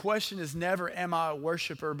 The question is never, am I a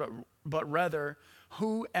worshiper, but rather,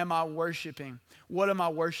 who am I worshiping? What am I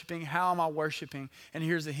worshiping? How am I worshiping? And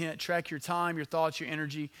here's a hint: track your time, your thoughts, your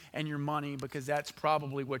energy, and your money, because that's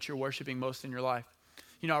probably what you're worshiping most in your life.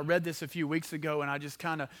 I read this a few weeks ago, and I just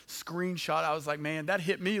kind of screenshot. I was like, man, that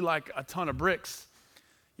hit me like a ton of bricks.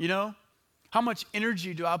 How much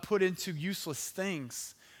energy do I put into useless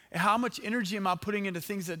things? How much energy am I putting into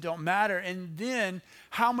things that don't matter? And then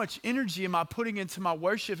how much energy am I putting into my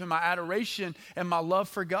worship and my adoration and my love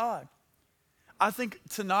for God? I think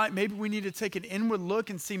tonight maybe we need to take an inward look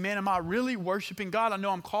and see, man, am I really worshiping God? I know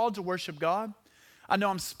I'm called to worship God. I know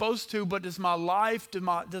I'm supposed to, but does my life,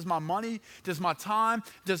 does my money, does my time,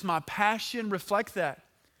 does my passion reflect that?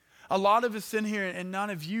 A lot of us in here, and none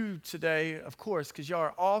of you today, of course, because y'all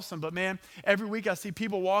are awesome, but man, every week I see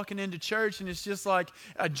people walking into church and it's just like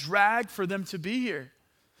a drag for them to be here.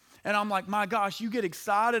 And I'm like, my gosh, you get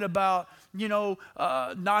excited about,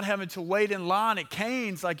 not having to wait in line at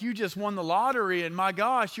Cane's, like you just won the lottery, and my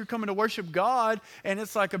gosh, you're coming to worship God, and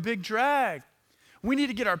it's like a big drag. We need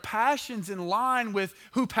to get our passions in line with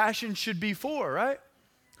who passion should be for, right?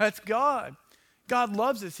 That's God. God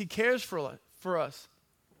loves us. He cares for us.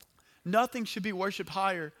 Nothing should be worshiped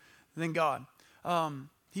higher than God.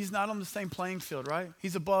 He's not on the same playing field, right?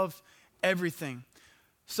 He's above everything.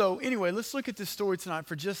 So anyway, let's look at this story tonight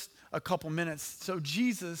for just a couple minutes. So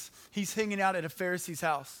Jesus, he's hanging out at a Pharisee's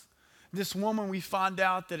house. This woman, we find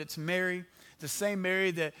out that it's Mary, the same Mary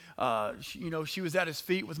that, she was at his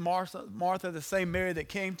feet with Martha, the same Mary that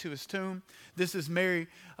came to his tomb. This is Mary.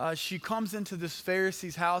 She comes into this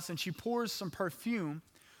Pharisee's house and she pours some perfume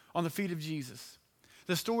on the feet of Jesus.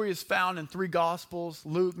 The story is found in 3 Gospels,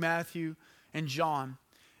 Luke, Matthew, and John.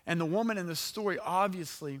 And the woman in the story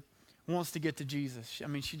obviously wants to get to Jesus. I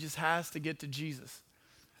mean, she just has to get to Jesus.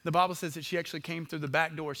 The Bible says that she actually came through the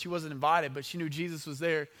back door. She wasn't invited, but she knew Jesus was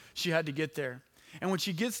there. She had to get there. And when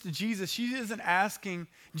she gets to Jesus, she isn't asking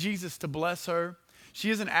Jesus to bless her. She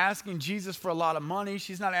isn't asking Jesus for a lot of money.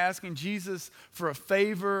 She's not asking Jesus for a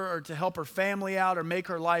favor or to help her family out or make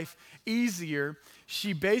her life easier.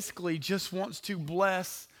 She basically just wants to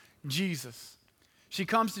bless Jesus. She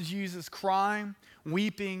comes to Jesus crying,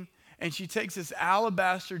 weeping, and she takes this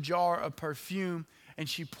alabaster jar of perfume and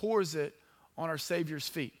she pours it on our Savior's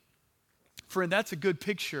feet. Friend, that's a good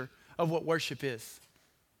picture of what worship is.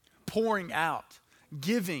 Pouring out,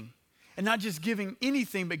 giving, and not just giving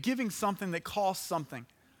anything, but giving something that costs something.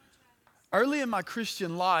 Early in my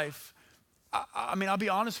Christian life, I'll be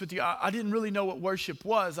honest with you, I didn't really know what worship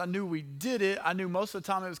was. I knew we did it. I knew most of the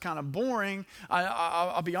time it was kind of boring.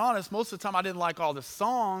 I'll be honest, most of the time I didn't like all the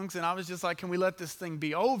songs, and I was just like, can we let this thing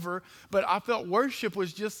be over? But I felt worship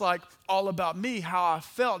was just like all about me, how I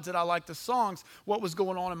felt. Did I like the songs? What was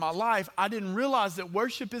going on in my life? I didn't realize that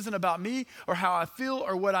worship isn't about me or how I feel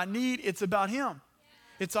or what I need. It's about Him.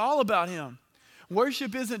 It's all about Him.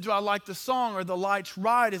 Worship isn't, do I like the song? Or the lights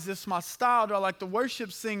right? Is this my style? Do I like the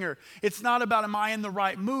worship singer? It's not about, am I in the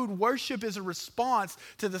right mood? Worship is a response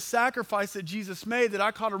to the sacrifice that Jesus made, that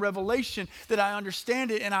I call a revelation, that I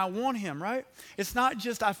understand it and I want Him, right? It's not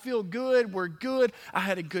just, I feel good, we're good, I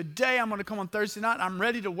had a good day, I'm going to come on Thursday night and I'm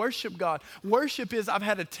ready to worship God. Worship is, I've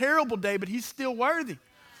had a terrible day, but He's still worthy.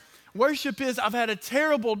 Worship is, I've had a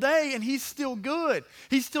terrible day and He's still good.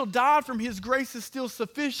 He still died for me. His grace is still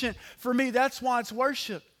sufficient for me. That's why it's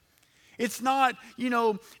worship. It's not,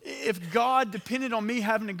 if God depended on me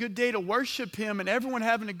having a good day to worship Him and everyone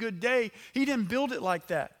having a good day, He didn't build it like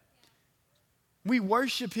that. We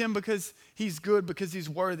worship Him because He's good, because He's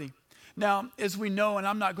worthy. Now, as we know, and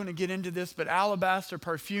I'm not going to get into this, but alabaster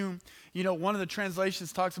perfume, one of the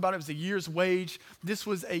translations talks about it was a year's wage. This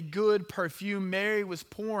was a good perfume. Mary was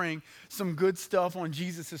pouring some good stuff on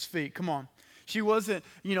Jesus' feet. Come on. She wasn't,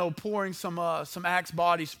 pouring some Axe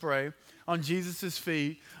body spray on Jesus'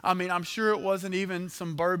 feet. I'm sure it wasn't even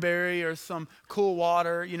some Burberry or some cool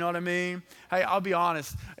water, you know what I mean? Hey, I'll be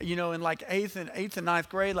honest, in like 8th and 9th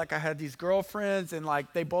grade, like I had these girlfriends and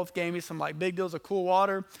like they both gave me some like big deals of cool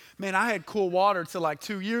water. Man, I had cool water till like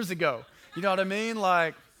 2 years ago. You know what I mean?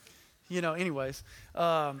 Like, anyways.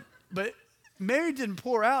 But Mary didn't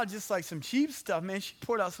pour out just like some cheap stuff, man. She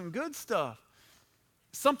poured out some good stuff.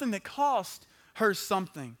 Something that cost her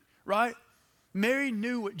something, right? Mary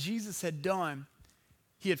knew what Jesus had done.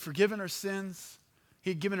 He had forgiven her sins.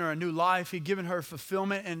 He had given her a new life. He had given her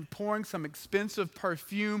fulfillment, and pouring some expensive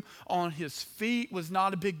perfume on His feet was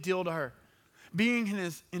not a big deal to her. Being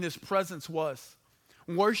in his presence was.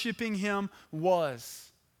 Worshiping Him was.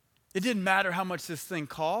 It didn't matter how much this thing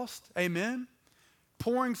cost. Amen?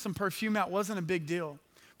 Pouring some perfume out wasn't a big deal.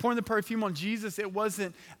 Pouring the perfume on Jesus, it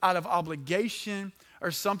wasn't out of obligation or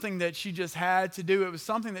something that she just had to do. It was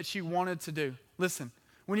something that she wanted to do. Listen,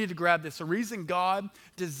 we need to grab this. The reason God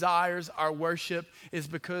desires our worship is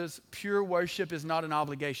because pure worship is not an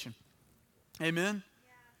obligation. Amen?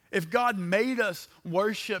 Yeah. If God made us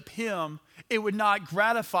worship Him, it would not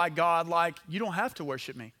gratify God like, you don't have to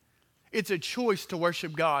worship me. It's a choice to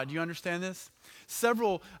worship God. Do you understand this?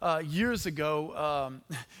 Several years ago,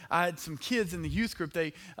 I had some kids in the youth group.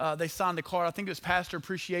 They signed a card. I think it was Pastor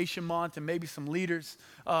Appreciation Month, and maybe some leaders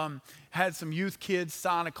had some youth kids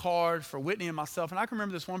sign a card for Whitney and myself. And I can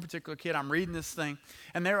remember this one particular kid. I'm reading this thing,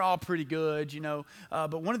 and they're all pretty good,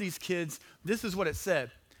 But one of these kids, this is what it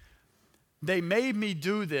said. They made me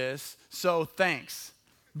do this, so thanks.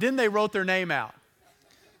 Then they wrote their name out.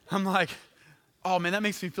 I'm like, Oh man, that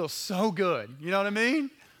makes me feel so good. You know what I mean?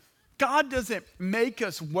 God doesn't make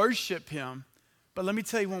us worship him, but let me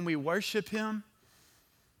tell you, when we worship him,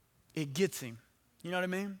 it gets him. You know what I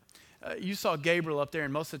mean? You saw Gabriel up there,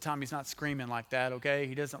 and most of the time he's not screaming like that, okay?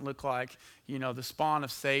 He doesn't look like, the spawn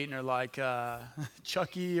of Satan or like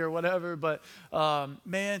Chucky or whatever. But,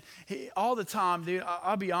 man, all the time, dude,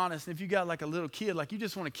 I'll be honest. If you got like a little kid, like you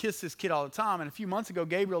just want to kiss this kid all the time. And a few months ago,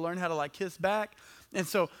 Gabriel learned how to like kiss back. And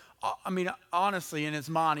so, honestly, in his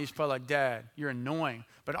mind, he's probably like, Dad, you're annoying.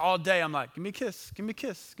 But all day, I'm like, give me a kiss, give me a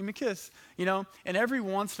kiss, give me a kiss, And every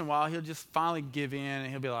once in a while, he'll just finally give in, and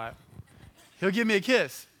he'll be like, he'll give me a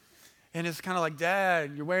kiss. And it's kind of like,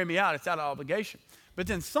 Dad, you're wearing me out. It's out of obligation. But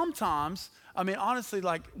then sometimes, honestly,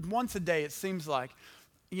 like once a day, it seems like,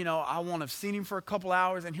 I won't have seen him for a couple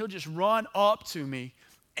hours, and he'll just run up to me,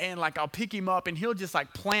 and like I'll pick him up, and he'll just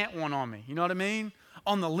like plant one on me. You know what I mean?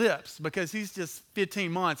 On the lips, because he's just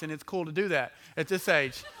 15 months, and it's cool to do that at this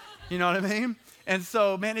age. You know what I mean? And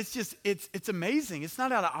so, man, it's amazing. It's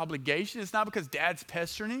not out of obligation. It's not because Dad's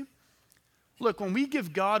pestering him. Look, when we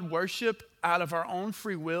give God worship out of our own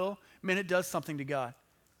free will, man, it does something to God.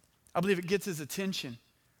 I believe it gets his attention.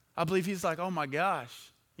 I believe he's like, oh my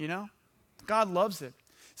gosh, God loves it.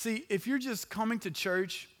 See, if you're just coming to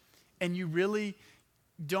church and you really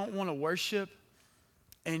don't want to worship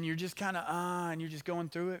and you're just kind of, and you're just going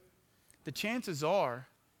through it, the chances are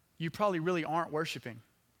you probably really aren't worshiping.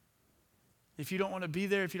 If you don't want to be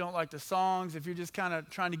there, if you don't like the songs, if you're just kind of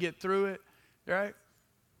trying to get through it, right?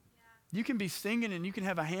 You can be singing and you can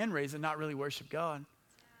have a hand raised and not really worship God.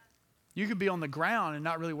 You could be on the ground and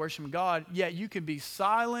not really worshiping God, yet you could be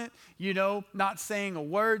silent, not saying a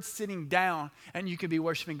word, sitting down, and you could be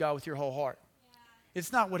worshiping God with your whole heart.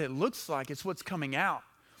 It's not what it looks like, it's what's coming out.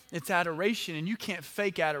 It's adoration, and you can't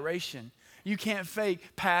fake adoration. You can't fake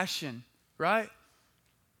passion, right?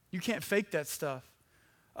 You can't fake that stuff.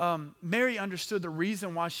 Mary understood the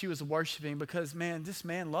reason why she was worshiping because, man, this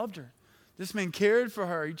man loved her. This man cared for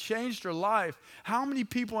her. He changed her life. How many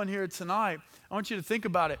people in here tonight, I want you to think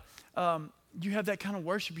about it. You have that kind of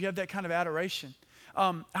worship. You have that kind of adoration.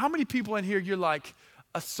 How many people in here, you're like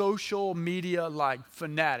a social media like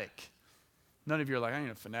fanatic? None of you are like, I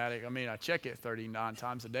ain't a fanatic. I check it 39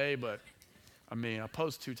 times a day, but I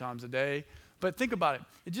post 2 times a day. But think about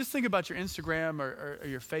it. Just think about your Instagram or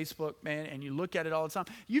your Facebook, man, and you look at it all the time.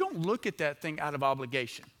 You don't look at that thing out of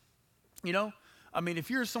obligation. If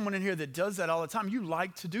you're someone in here that does that all the time, you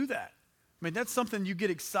like to do that. That's something you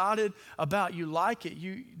get excited about. You like it.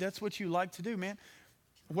 That's what you like to do, man.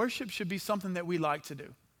 Worship should be something that we like to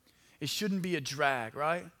do. It shouldn't be a drag,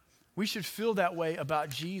 right? We should feel that way about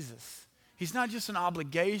Jesus. He's not just an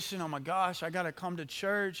obligation. Oh my gosh, I got to come to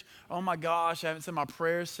church. Oh my gosh, I haven't said my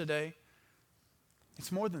prayers today.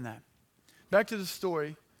 It's more than that. Back to the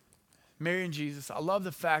story, Mary and Jesus. I love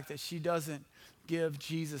the fact that she doesn't give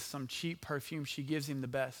Jesus some cheap perfume. She gives him the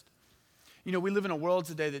best. We live in a world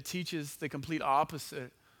today that teaches the complete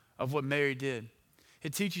opposite of what Mary did.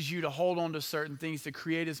 It teaches you to hold on to certain things, to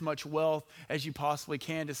create as much wealth as you possibly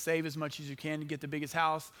can, to save as much as you can, to get the biggest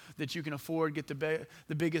house that you can afford, get the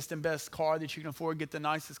biggest and best car that you can afford, get the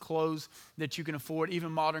nicest clothes that you can afford,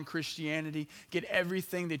 even modern Christianity, get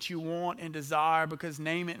everything that you want and desire, because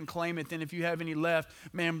name it and claim it. Then if you have any left,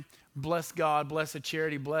 man, bless God, bless a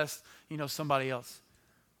charity, bless, somebody else.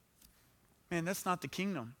 Man, that's not the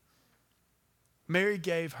kingdom. Mary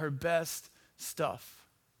gave her best stuff.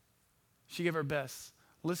 She gave her best.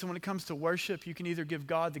 Listen, when it comes to worship, you can either give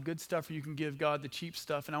God the good stuff or you can give God the cheap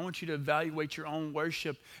stuff. And I want you to evaluate your own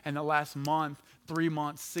worship in the last month, 3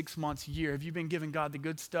 months, 6 months, year. Have you been giving God the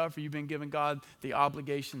good stuff or you been giving God the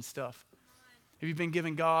obligation stuff? Have you been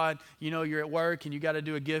giving God, you're at work and you got to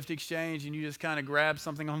do a gift exchange and you just kind of grab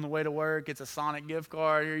something on the way to work. It's a Sonic gift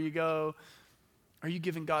card. Here you go. Are you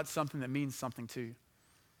giving God something that means something to you?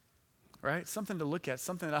 Right? Something to look at,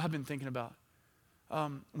 something that I've been thinking about.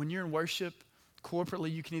 When you're in worship,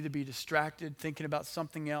 corporately, you can either be distracted, thinking about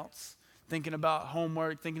something else, thinking about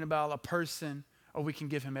homework, thinking about a person, or we can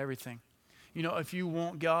give him everything. If you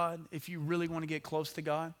want God, if you really want to get close to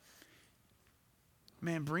God,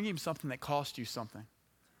 man, bring him something that cost you something.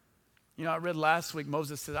 I read last week,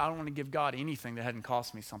 Moses said, I don't want to give God anything that hadn't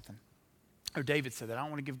cost me something. Or David said that, I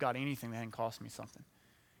don't want to give God anything that hadn't cost me something.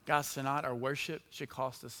 Guys, tonight, our worship should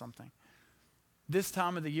cost us something. This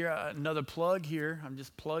time of the year, another plug here. I'm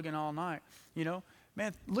just plugging all night.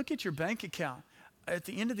 Man, look at your bank account. At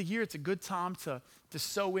the end of the year, it's a good time to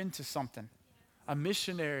sow into something. A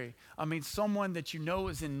missionary. Someone that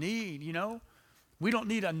is in need, We don't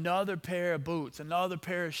need another pair of boots, another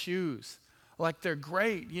pair of shoes. Like they're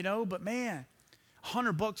great, but man,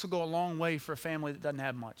 $100 will go a long way for a family that doesn't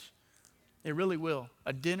have much. It really will.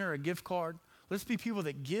 A dinner, a gift card. Let's be people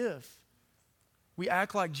that give. We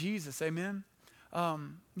act like Jesus, amen?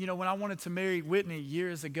 When I wanted to marry Whitney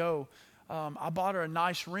years ago, I bought her a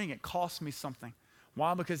nice ring. It cost me something.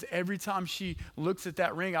 Why? Because every time she looks at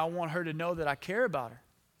that ring, I want her to know that I care about her,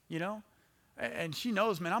 And she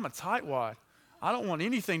knows, man, I'm a tightwad. I don't want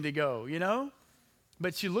anything to go,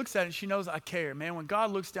 But she looks at it and she knows I care. Man, when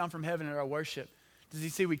God looks down from heaven at our worship, does he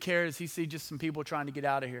see we care? Does he see just some people trying to get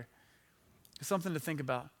out of here? It's something to think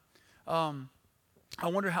about. I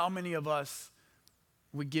wonder how many of us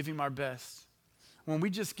would give him our best. When we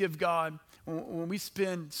just give God, when we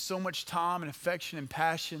spend so much time and affection and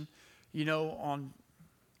passion, on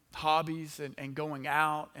hobbies and going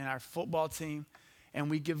out and our football team, and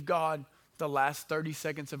we give God the last 30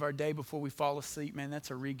 seconds of our day before we fall asleep, man, that's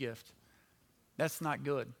a regift. That's not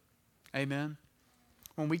good. Amen?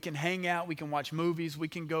 When we can hang out, we can watch movies, we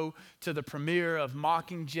can go to the premiere of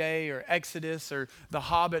Mockingjay or Exodus or The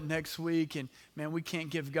Hobbit next week, and man, we can't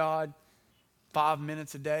give God 5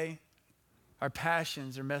 minutes a day. Our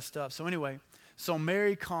passions are messed up. So anyway,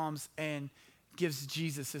 Mary comes and gives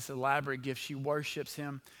Jesus this elaborate gift. She worships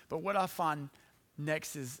him. But what I find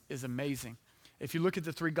next is amazing. If you look at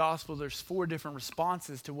the 3 Gospels, there's 4 different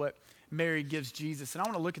responses to what Mary gives Jesus. And I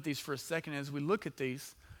want to look at these for a second. As we look at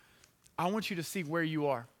these, I want you to see where you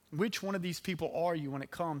are. Which one of these people are you when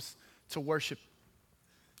it comes to worship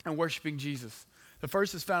and worshiping Jesus? The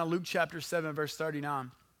first is found in Luke chapter 7, verse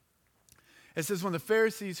 39. It says, when the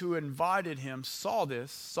Pharisees who had invited him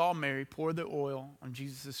saw Mary pour the oil on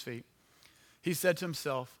Jesus' feet, he said to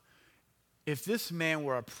himself, if this man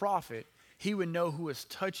were a prophet, he would know who is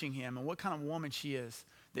touching him and what kind of woman she is,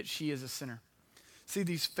 that she is a sinner. See,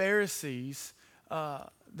 these Pharisees,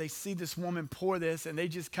 they see this woman pour this and they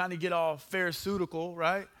just kind of get all pharisaical,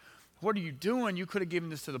 right? What are you doing? You could have given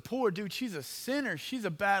this to the poor. Dude, she's a sinner. She's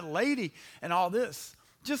a bad lady and all this.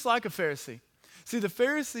 Just like a Pharisee. See, the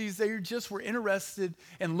Pharisees, they just were interested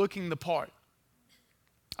in looking the part.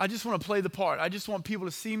 I just want to play the part. I just want people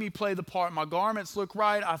to see me play the part. My garments look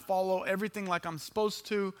right. I follow everything like I'm supposed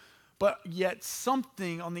to. But yet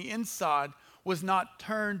something on the inside was not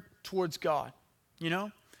turned towards God,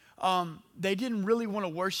 They didn't really want to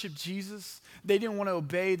worship Jesus. They didn't want to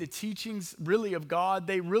obey the teachings really of God.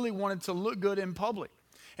 They really wanted to look good in public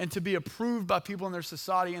and to be approved by people in their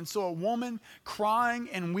society. And so a woman crying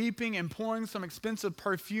and weeping and pouring some expensive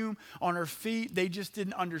perfume on her feet, they just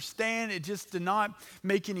didn't understand. It just did not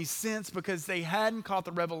make any sense because they hadn't caught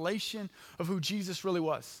the revelation of who Jesus really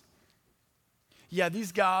was. Yeah,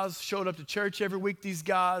 these guys showed up to church every week. These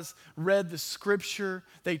guys read the scripture.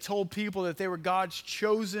 They told people that they were God's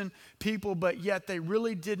chosen people, but yet they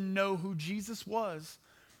really didn't know who Jesus was,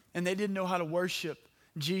 and they didn't know how to worship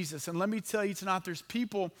Jesus. And let me tell you tonight, there's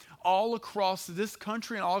people all across this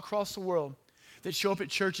country and all across the world that show up at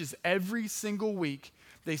churches every single week.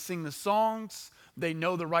 They sing the songs, they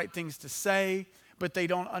know the right things to say, but they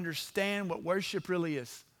don't understand what worship really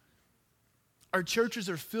is. Our churches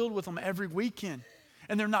are filled with them every weekend,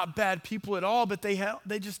 and they're not bad people at all, but they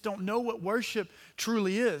just don't know what worship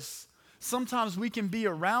truly is. Sometimes we can be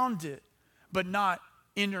around it, but not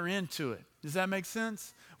enter into it. Does that make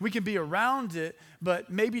sense? We can be around it, but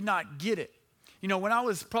maybe not get it. When I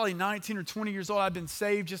was probably 19 or 20 years old, I'd been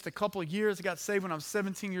saved just a couple of years. I got saved when I was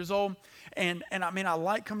 17 years old. And I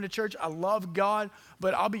like coming to church. I love God.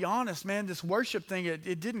 But I'll be honest, man, this worship thing,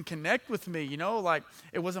 it didn't connect with me, Like,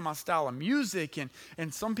 it wasn't my style of music.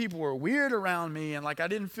 And some people were weird around me. And, I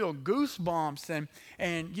didn't feel goosebumps.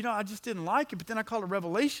 And I just didn't like it. But then I caught a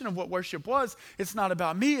revelation of what worship was. It's not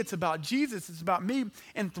about me. It's about Jesus. It's about me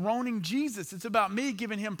enthroning Jesus. It's about me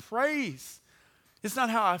giving him praise. It's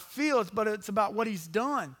not how I feel, but it's about what he's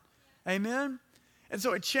done. Amen? And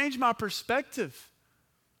so it changed my perspective.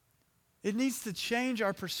 It needs to change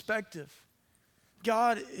our perspective.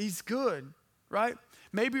 God, he's good, right?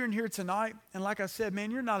 Maybe you're in here tonight, and like I said,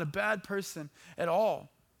 man, you're not a bad person at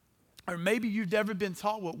all. Or maybe you've never been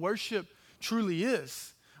taught what worship truly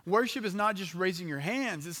is. Worship is not just raising your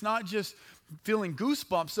hands. It's not just feeling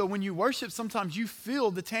goosebumps. So when you worship, sometimes you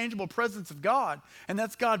feel the tangible presence of God, and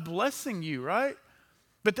that's God blessing you, right?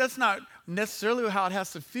 But that's not necessarily how it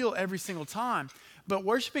has to feel every single time. But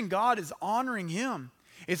worshiping God is honoring him.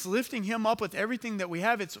 It's lifting him up with everything that we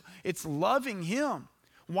have. It's loving him.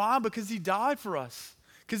 Why? Because he died for us.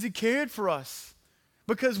 Because he cared for us.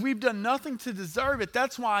 Because we've done nothing to deserve it.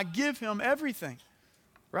 That's why I give him everything.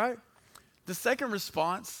 Right? The second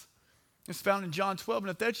response is found in John 12.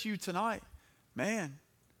 And if that's you tonight, man,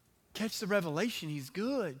 catch the revelation. He's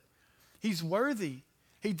good. He's worthy.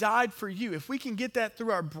 He died for you. If we can get that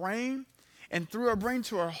through our brain and through our brain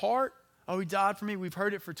to our heart, Oh, he died for me. We've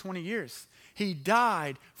heard it for 20 years. He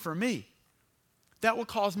died for me. That will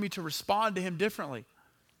cause me to respond to him differently.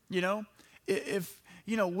 You know, if,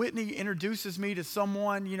 Whitney introduces me to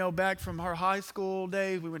someone, back from her high school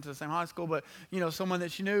days, we went to the same high school, but, someone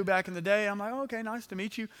that she knew back in the day, I'm like, oh, okay, nice to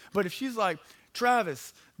meet you. But if she's like,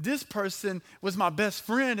 Travis, this person was my best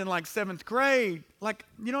friend in like 7th grade, like,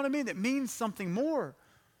 you know what I mean? That means something more.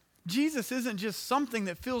 Jesus isn't just something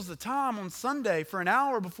that fills the time on Sunday for an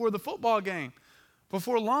hour before the football game,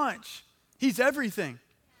 before lunch. He's everything.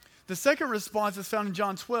 The second response is found in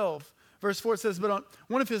John 12, verse 4. It says, but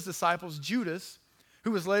one of his disciples, Judas,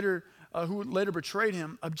 who later betrayed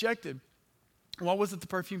him, objected. Why wasn't the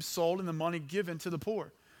perfume sold and the money given to the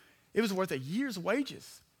poor? It was worth a year's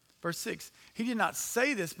wages. Verse 6, he did not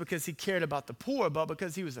say this because he cared about the poor, but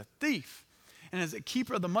because he was a thief. And as a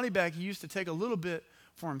keeper of the money bag, he used to take a little bit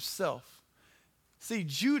for himself. See,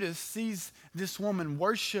 Judas sees this woman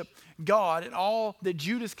worship God, and all that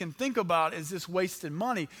Judas can think about is this wasted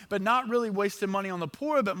money, but not really wasted money on the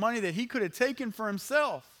poor, but money that he could have taken for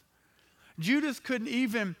himself. Judas couldn't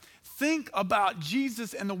even think about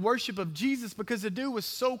Jesus and the worship of Jesus because the dude was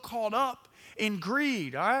so caught up in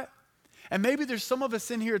greed, all right? And maybe there's some of us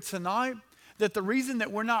in here tonight that the reason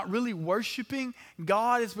that we're not really worshiping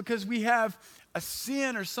God is because we have a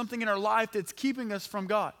sin or something in our life that's keeping us from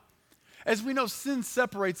God. As we know, sin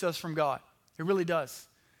separates us from God. It really does.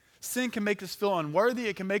 Sin can make us feel unworthy.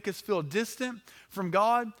 It can make us feel distant from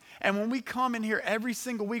God. And when we come in here every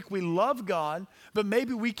single week, we love God, but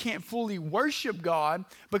maybe we can't fully worship God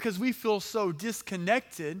because we feel so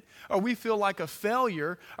disconnected, or we feel like a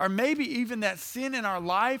failure, or maybe even that sin in our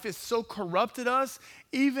life is so corrupted us,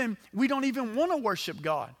 even we don't even want to worship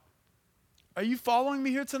God. Are you following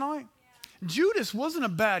me here tonight? Yeah. Judas wasn't a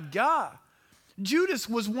bad guy. Judas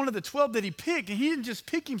was one of the 12 that he picked, and he didn't just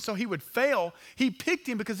pick him so he would fail. He picked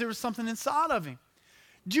him because there was something inside of him.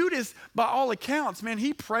 Judas, by all accounts, man,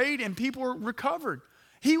 he prayed and people were recovered.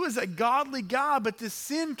 He was a godly guy, but this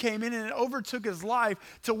sin came in and it overtook his life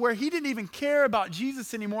to where he didn't even care about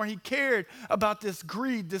Jesus anymore. He cared about this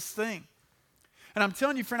greed, this thing. And I'm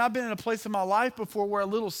telling you, friend, I've been in a place in my life before where a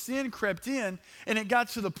little sin crept in, and it got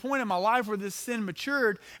to the point in my life where this sin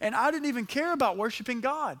matured, and I didn't even care about worshiping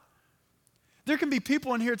God. There can be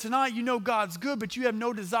people in here tonight, you know God's good, but you have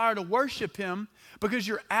no desire to worship him because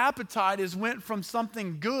your appetite has went from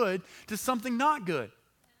something good to something not good.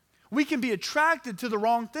 We can be attracted to the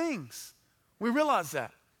wrong things. We realize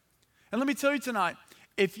that. And let me tell you tonight,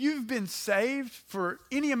 if you've been saved for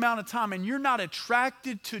any amount of time and you're not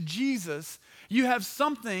attracted to Jesus, you have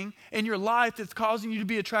something in your life that's causing you to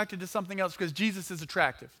be attracted to something else because Jesus is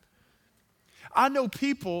attractive. I know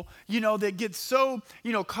people, that get so,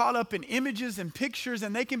 caught up in images and pictures,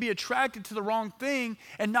 and they can be attracted to the wrong thing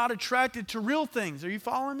and not attracted to real things. Are you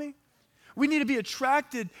following me? We need to be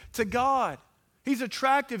attracted to God. He's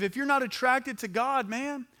attractive. If you're not attracted to God,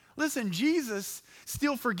 man, listen, Jesus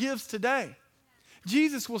still forgives today.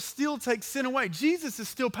 Jesus will still take sin away. Jesus is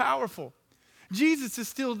still powerful. Jesus is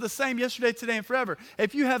still the same yesterday, today, and forever.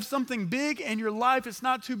 If you have something big in your life, it's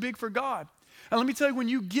not too big for God. And let me tell you, when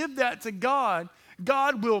you give that to God,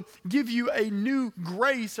 God will give you a new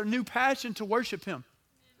grace or new passion to worship him.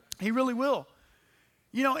 He really will.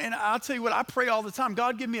 And I'll tell you what, I pray all the time,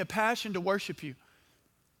 God, give me a passion to worship you.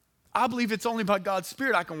 I believe it's only by God's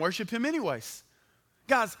Spirit I can worship him anyways.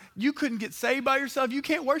 Guys, you couldn't get saved by yourself. You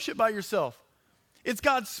can't worship by yourself. It's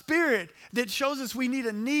God's Spirit that shows us we need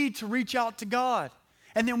a need to reach out to God.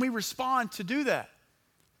 And then we respond to do that.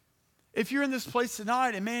 If you're in this place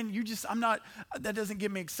tonight and man, that doesn't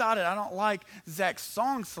get me excited. I don't like Zach's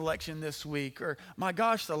song selection this week, or my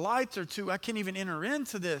gosh, the lights are too, I can't even enter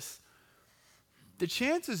into this. The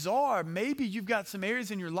chances are maybe you've got some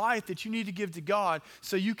areas in your life that you need to give to God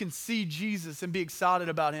so you can see Jesus and be excited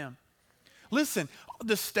about him. Listen,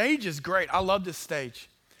 the stage is great. I love this stage.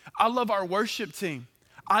 I love our worship team.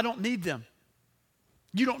 I don't need them.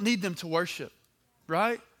 You don't need them to worship,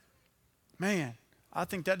 right? Man. I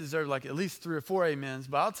think that deserves like at least 3 or 4 amens,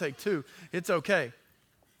 but I'll take 2. It's okay.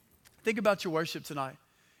 Think about your worship tonight.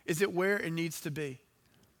 Is it where it needs to be?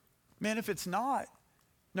 Man, if it's not,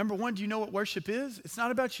 number 1, do you know what worship is? It's not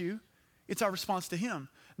about you. It's our response to him.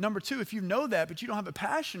 Number 2, if you know that, but you don't have a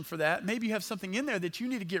passion for that, maybe you have something in there that you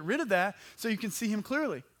need to get rid of that so you can see him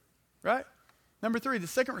clearly, right? Number 3, the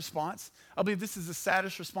second response, I believe this is the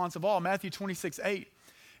saddest response of all. Matthew 26:8.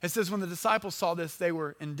 It says, when the disciples saw this, they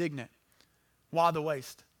were indignant. Why the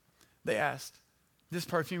waste? They asked. This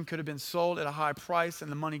perfume could have been sold at a high price and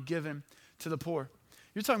the money given to the poor.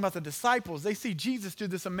 You're talking about the disciples. They see Jesus do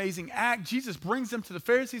this amazing act. Jesus brings them to the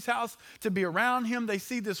Pharisees' house to be around him. They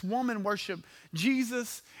see this woman worship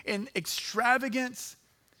Jesus in extravagance.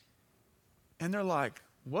 And they're like,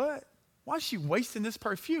 what? Why is she wasting this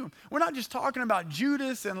perfume? We're not just talking about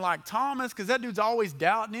Judas and like Thomas, because that dude's always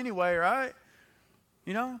doubting anyway, right?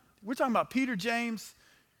 You know, we're talking about Peter, James,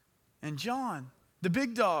 and John, the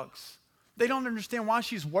big dogs. They don't understand why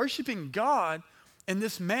she's worshiping God in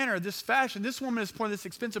this manner, this fashion. This woman is pouring this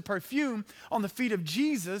expensive perfume on the feet of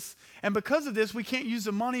Jesus, and because of this, we can't use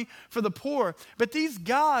the money for the poor. But these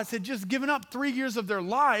guys had just given up 3 years of their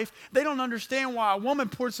life. They don't understand why a woman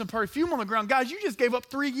poured some perfume on the ground. Guys, you just gave up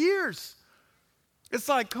 3 years. It's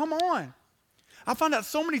like, come on. I find out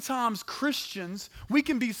so many times Christians, we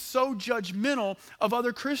can be so judgmental of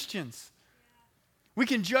other Christians. We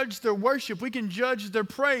can judge their worship. We can judge their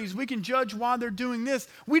praise. We can judge why they're doing this.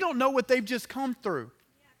 We don't know what they've just come through.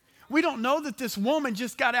 We don't know that this woman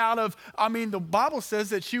just got out of, the Bible says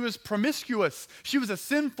that she was promiscuous. She was a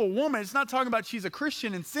sinful woman. It's not talking about she's a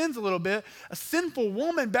Christian and sins a little bit. A sinful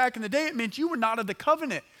woman back in the day, it meant you were not of the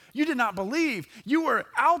covenant. You did not believe. You were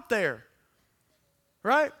out there,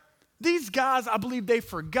 right? These guys, I believe they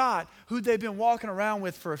forgot who they've been walking around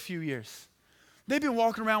with for a few years. They've been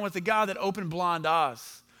walking around with the guy that opened blind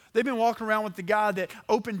eyes. They've been walking around with the guy that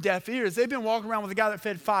opened deaf ears. They've been walking around with the guy that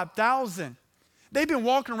fed 5,000. They've been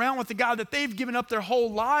walking around with the guy that they've given up their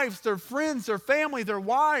whole lives, their friends, their family, their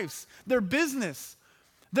wives, their business.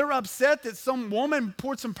 They're upset that some woman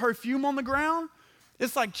poured some perfume on the ground.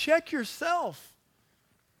 It's like, check yourself.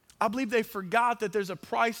 I believe they forgot that there's a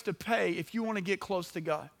price to pay if you want to get close to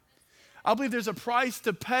God. I believe there's a price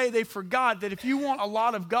to pay. They forgot that if you want a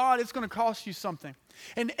lot of God, it's going to cost you something.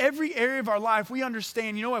 In every area of our life, we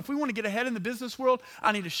understand, if we want to get ahead in the business world,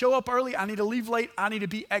 I need to show up early. I need to leave late. I need to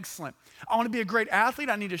be excellent. I want to be a great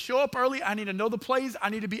athlete. I need to show up early. I need to know the plays.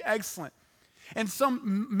 I need to be excellent. And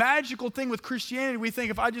some magical thing with Christianity, we think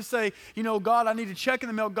if I just say, God, I need to check in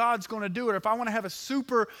the mail, God's going to do it. Or if I want to have a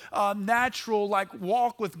super natural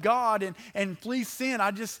walk with God and flee sin,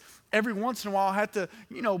 I just every once in a while I have to,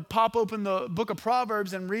 pop open the book of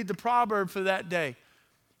Proverbs and read the proverb for that day.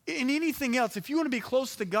 In anything else, if you want to be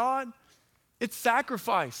close to God, it's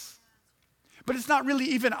sacrifice. But it's not really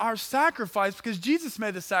even our sacrifice because Jesus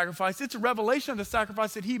made the sacrifice. It's a revelation of the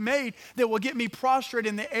sacrifice that he made that will get me prostrate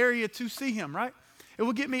in the area to see him, right? It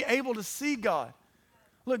will get me able to see God.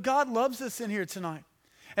 Look, God loves us in here tonight.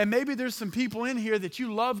 And maybe there's some people in here that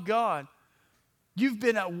you love God. You've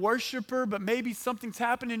been a worshiper, but maybe something's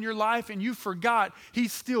happened in your life and you forgot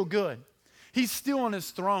he's still good. He's still on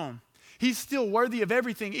his throne. He's still worthy of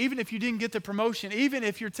everything, even if you didn't get the promotion, even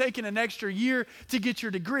if you're taking an extra year to get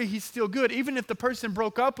your degree, he's still good. Even if the person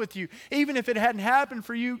broke up with you, even if it hadn't happened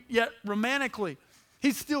for you yet romantically,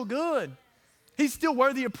 he's still good. He's still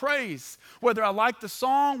worthy of praise. Whether I like the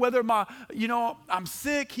song, whether I'm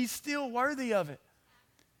sick, he's still worthy of it.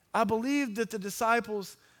 I believe that the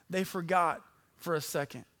disciples, they forgot for a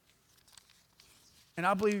second. And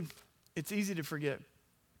I believe it's easy to forget.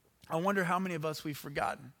 I wonder how many of us we've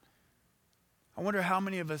forgotten. I wonder how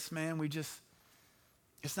many of us, man,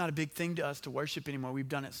 it's not a big thing to us to worship anymore. We've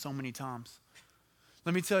done it so many times.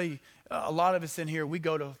 Let me tell you, a lot of us in here, we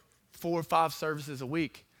go to 4 or 5 services a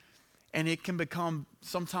week, and it can become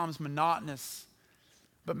sometimes monotonous.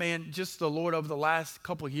 But man, just the Lord over the last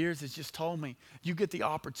couple of years has just told me, you get the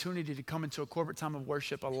opportunity to come into a corporate time of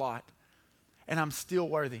worship a lot, and I'm still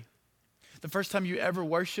worthy. The first time you ever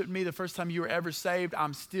worshiped me, the first time you were ever saved,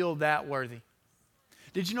 I'm still that worthy.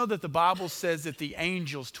 Did you know that the Bible says that the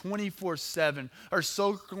angels 24/7 are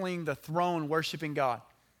circling the throne worshiping God?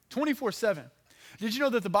 24/7. Did you know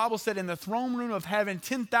that the Bible said in the throne room of heaven,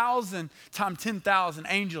 10,000 times 10,000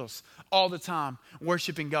 angels all the time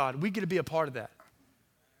worshiping God? We get to be a part of that.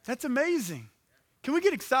 That's amazing. Can we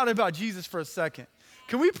get excited about Jesus for a second?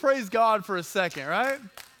 Can we praise God for a second, right?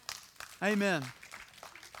 Amen.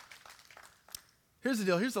 Here's the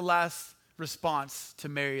deal. Here's the last response to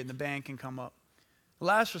Mary, and the band can come up. The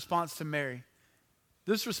last response to Mary.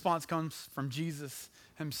 This response comes from Jesus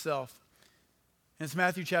himself. And it's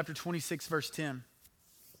Matthew chapter 26, verse 10.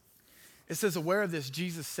 It says, aware of this,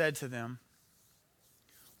 Jesus said to them,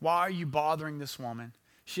 why are you bothering this woman?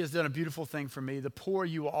 She has done a beautiful thing for me. The poor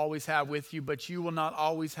you will always have with you, but you will not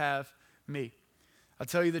always have me. I'll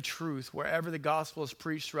tell you the truth. Wherever the gospel is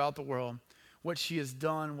preached throughout the world, what she has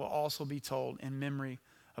done will also be told in memory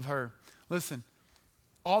of her. Listen,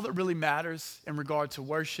 all that really matters in regard to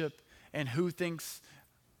worship and who thinks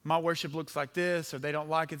my worship looks like this or they don't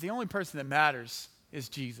like it, the only person that matters is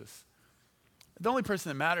Jesus. The only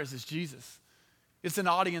person that matters is Jesus. It's an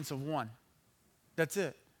audience of one. That's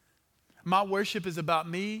it. My worship is about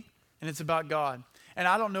me and it's about God. And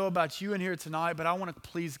I don't know about you in here tonight, but I want to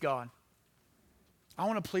please God. I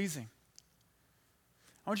want to please Him.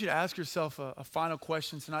 I want you to ask yourself a final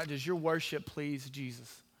question tonight. Does your worship please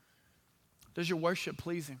Jesus? Does your worship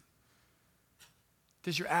please Him?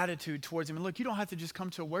 Does your attitude towards Him? And look, you don't have to just come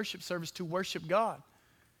to a worship service to worship God.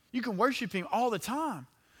 You can worship Him all the time.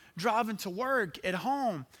 Driving to work, at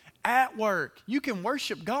home, at work. You can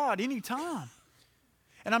worship God anytime.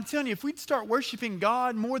 And I'm telling you, if we'd start worshiping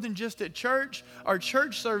God more than just at church, our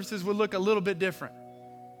church services would look a little bit different.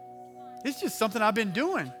 It's just something I've been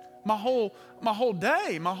doing my whole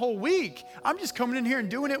day, my whole week. I'm just coming in here and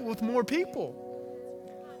doing it with more people.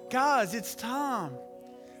 Guys, it's time.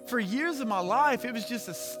 For years of my life, it was just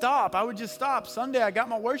a stop. I would just stop. Sunday, I got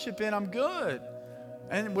my worship in, I'm good.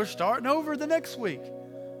 And we're starting over the next week.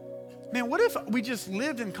 Man, what if we just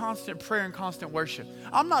lived in constant prayer and constant worship?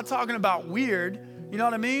 I'm not talking about weird, you know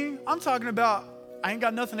what I mean? I'm talking about I ain't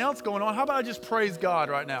got nothing else going on. How about I just praise God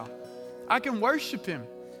right now? I can worship Him.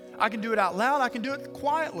 I can do it out loud. I can do it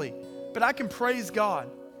quietly. But I can praise God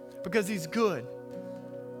because He's good.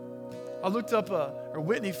 I looked up, or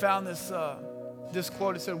Whitney found this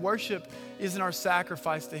quote. It said, worship isn't our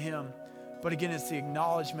sacrifice to Him, but again, it's the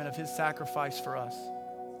acknowledgement of His sacrifice for us.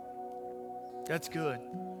 That's good.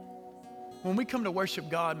 When we come to worship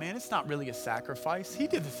God, man, it's not really a sacrifice. He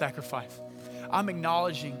did the sacrifice. I'm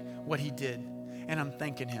acknowledging what He did, and I'm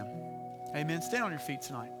thanking Him. Amen. Stand on your feet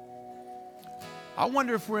tonight. I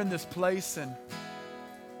wonder if we're in this place and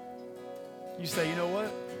you say, you know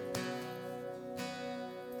what?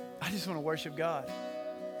 I just want to worship God.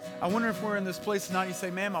 I wonder if we're in this place tonight and you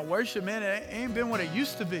say, man, my worship, man, it ain't been what it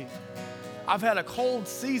used to be. I've had a cold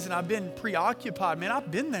season. I've been preoccupied. Man,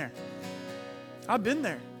 I've been there. I've been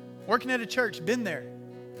there. Working at a church, been there.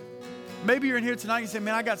 Maybe you're in here tonight and you say,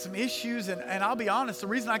 man, I got some issues. And I'll be honest, the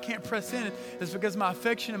reason I can't press in is because my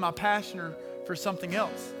affection and my passion are for something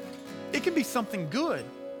else. It can be something good,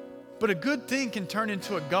 but a good thing can turn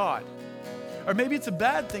into a God. Or maybe it's a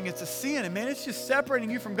bad thing, it's a sin, and man, it's just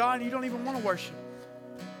separating you from God and you don't even want to worship.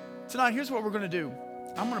 Tonight, here's what we're going to do.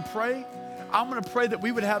 I'm going to pray. I'm going to pray that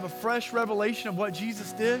we would have a fresh revelation of what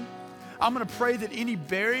Jesus did. I'm going to pray that any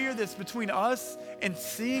barrier that's between us and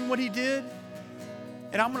seeing what He did,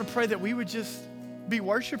 and I'm going to pray that we would just be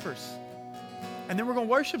worshipers. And then we're going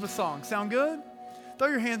to worship a song. Sound good? Throw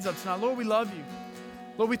your hands up tonight. Lord, we love You.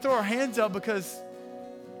 Lord, we throw our hands up because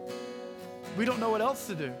we don't know what else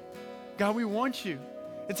to do. God, we want You.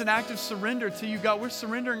 It's an act of surrender to You. God, we're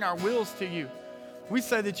surrendering our wills to You. We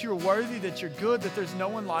say that You are worthy, that You're good, that there's no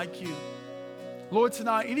one like You. Lord,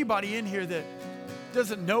 tonight, anybody in here that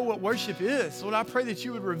doesn't know what worship is, Lord, I pray that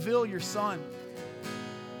You would reveal Your Son,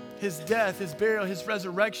 His death, His burial, His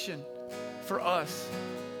resurrection for us.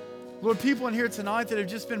 Lord, people in here tonight that have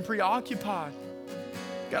just been preoccupied,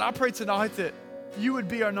 God, I pray tonight that You would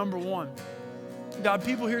be our number one. God,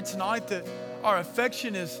 people here tonight that our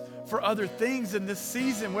affection is for other things in this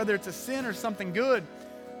season, whether it's a sin or something good.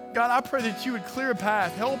 God, I pray that You would clear a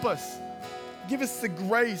path. Help us. Give us the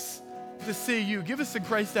grace to see You. Give us the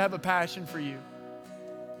grace to have a passion for You.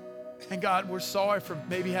 And God, we're sorry for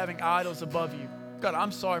maybe having idols above You. God,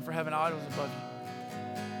 I'm sorry for having idols above You.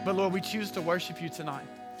 But Lord, we choose to worship You tonight.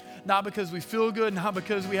 Not because we feel good, not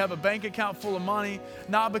because we have a bank account full of money,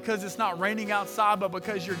 not because it's not raining outside, but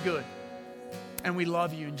because You're good. And we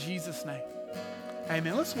love You in Jesus' name.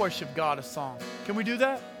 Amen. Let's worship God a song. Can we do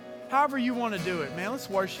that? However you want to do it, man, let's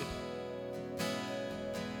worship.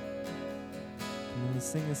 I'm going to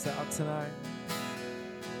sing this out tonight.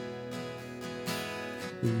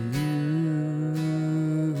 You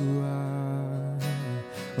are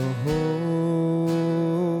a holy,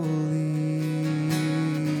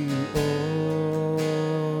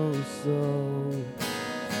 oh so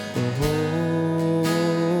holy.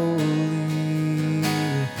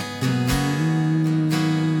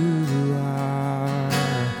 You are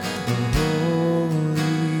a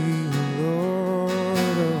holy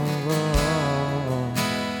Lord of all.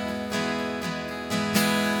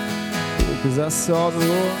 'Cause I saw the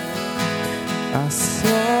Lord, I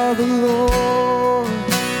saw the Lord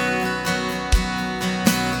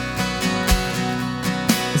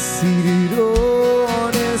seated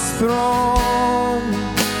on His throne,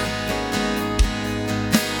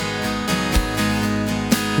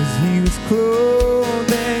 'cause He was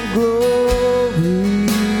clothed in glory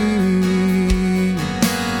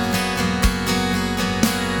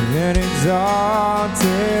and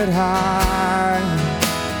exalted high.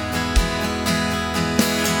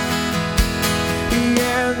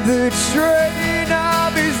 The train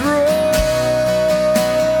of His robe,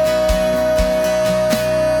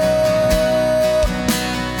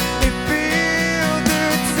 it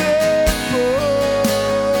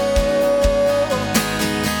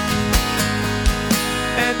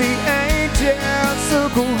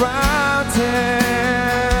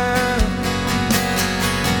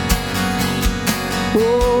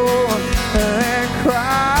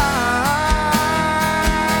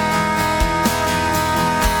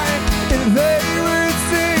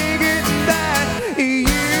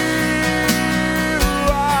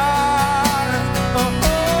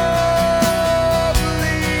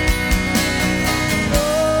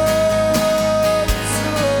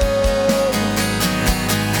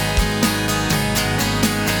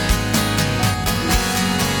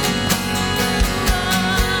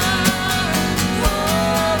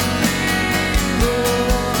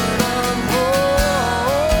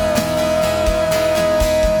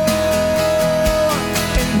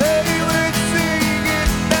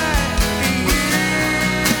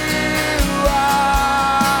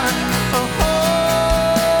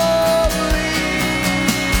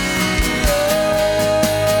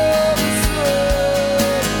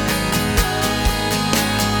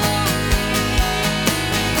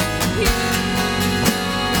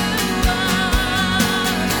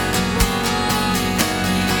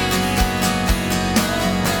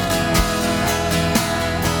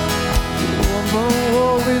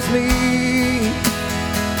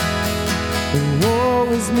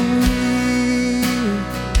woe is me.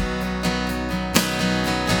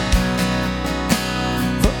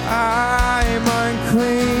 For I am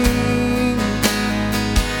unclean,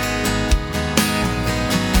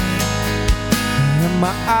 and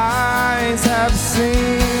my eyes have seen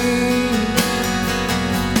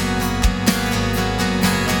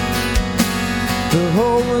the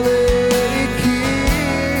Holy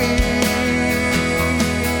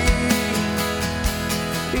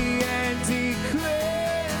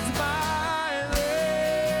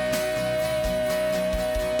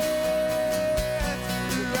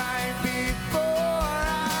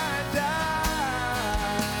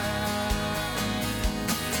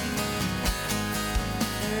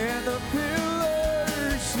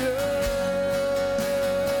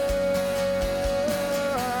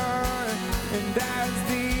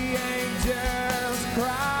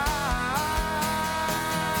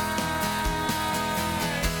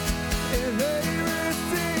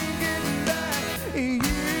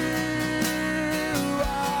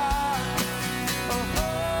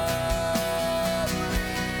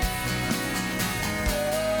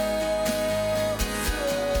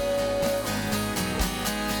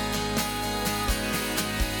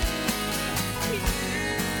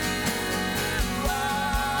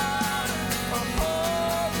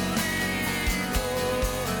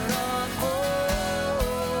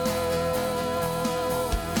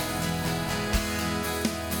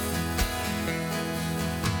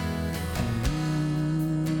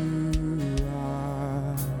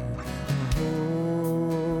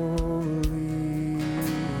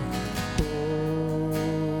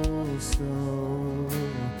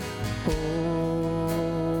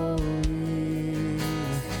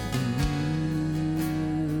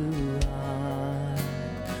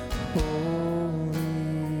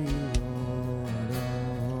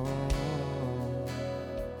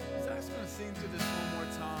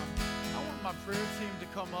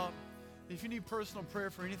If you need personal prayer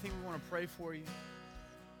for anything, we want to pray for you.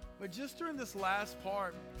 But just during this last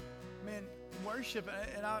part, man, worship,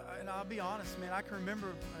 and I'll be honest, man, I can remember,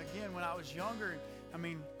 again, when I was younger, I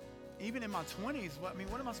mean, even in my 20s,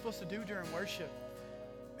 what am I supposed to do during worship?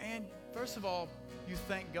 Man, first of all, you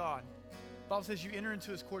thank God. The Bible says you enter into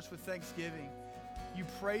his courts with thanksgiving. You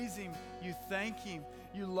praise him, you thank him,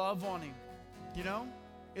 you love on him. You know?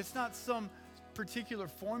 It's not some particular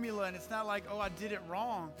formula, and it's not like, oh, I did it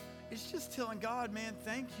wrong. It's just telling God, man,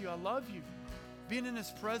 thank you, I love you. Being in his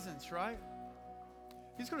presence, right?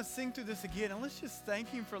 He's going to sing through this again, and let's just thank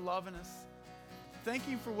him for loving us. Thank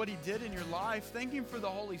him for what he did in your life. Thank him for the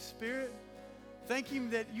Holy Spirit. Thank him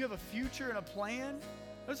that you have a future and a plan.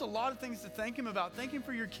 There's a lot of things to thank him about. Thank him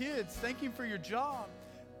for your kids. Thank him for your job.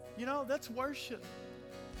 You know, that's worship.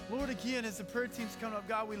 Lord, again, as the prayer team's coming up,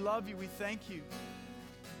 God, we love you. We thank you.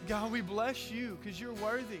 God, we bless you because you're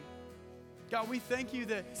worthy. God, we thank you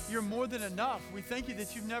that you're more than enough. We thank you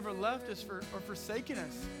that you've never left us or forsaken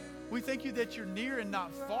us. We thank you that you're near and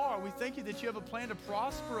not far. We thank you that you have a plan to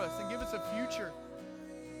prosper us and give us a future.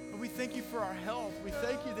 But we thank you for our health. We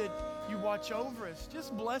thank you that you watch over us.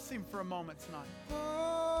 Just bless him for a moment tonight.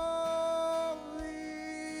 Holy,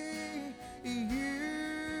 you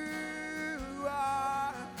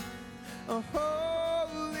are a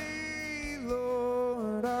holy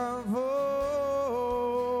Lord of all.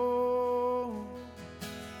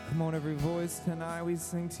 Come on, every voice tonight we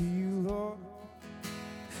sing to you, Lord.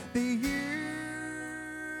 That you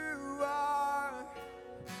are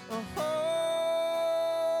a holy,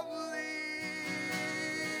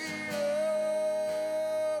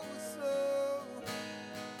 oh, so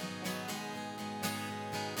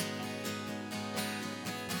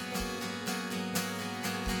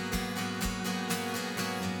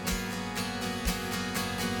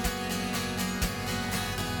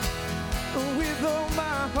with all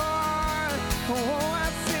my heart, oh, I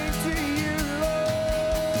sing to you, Lord,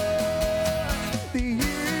 that you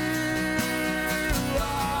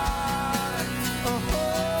are a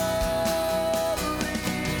holy,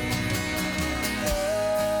 oh,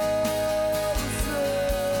 so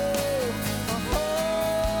a holy,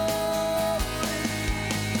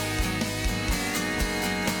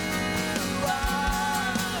 you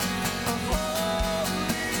are a holy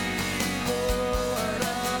Lord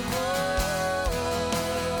of all.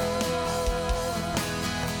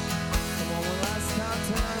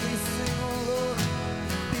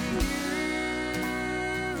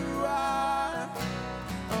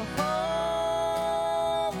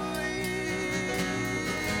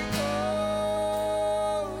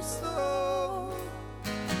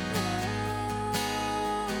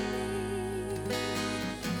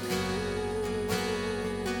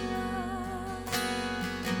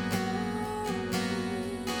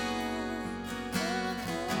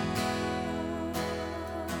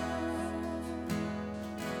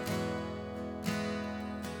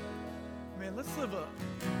 let's live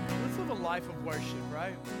a life of worship,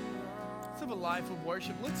 right? Let's live a life of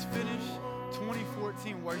worship. Let's finish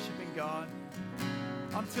 2014 worshiping God.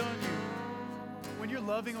 I'm telling you, when you're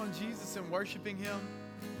loving on Jesus and worshiping Him,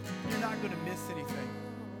 you're not going to miss anything.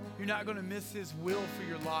 You're not going to miss His will for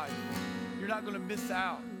your life. You're not going to miss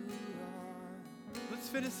out. Let's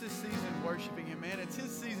finish this season worshiping Him, man. It's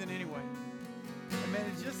His season anyway. And man,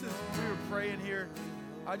 it's just as we were praying here,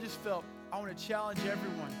 I just felt I want to challenge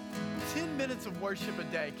everyone. 10 minutes of worship a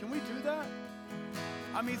day. Can we do that?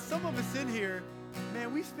 I mean, some of us in here,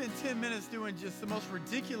 man, we spend 10 minutes doing just the most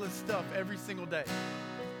ridiculous stuff every single day.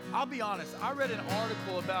 I'll be honest, I read an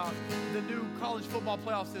article about the new college football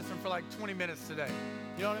playoff system for like 20 minutes today.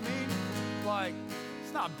 You know what I mean? Like,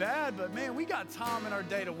 it's not bad, but man, we got time in our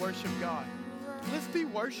day to worship God. Let's be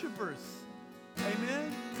worshipers.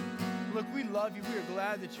 Amen? Look, we love you. We are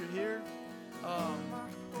glad that you're here.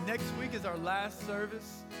 Next week is our last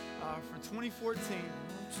service for 2014.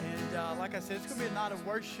 And like I said, it's going to be a night of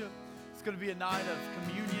worship. It's going to be a night of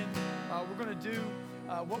communion. We're going to do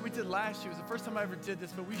what we did last year. It was the first time I ever did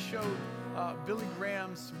this, but we showed Billy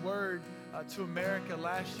Graham's word to America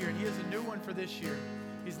last year, and he has a new one for this year.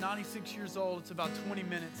 He's 96 years old. It's about 20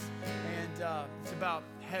 minutes, and it's about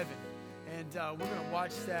heaven. And we're going to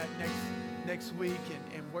watch that next week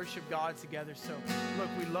and worship God together. So, look,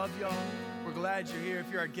 we love y'all. We're glad you're here. If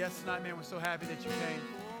you're our guest tonight, man, we're so happy that you came.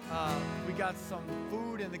 We got some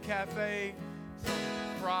food in the cafe, some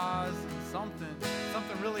fries, and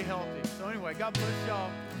something really healthy. So anyway, God bless y'all.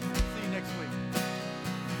 See you next week.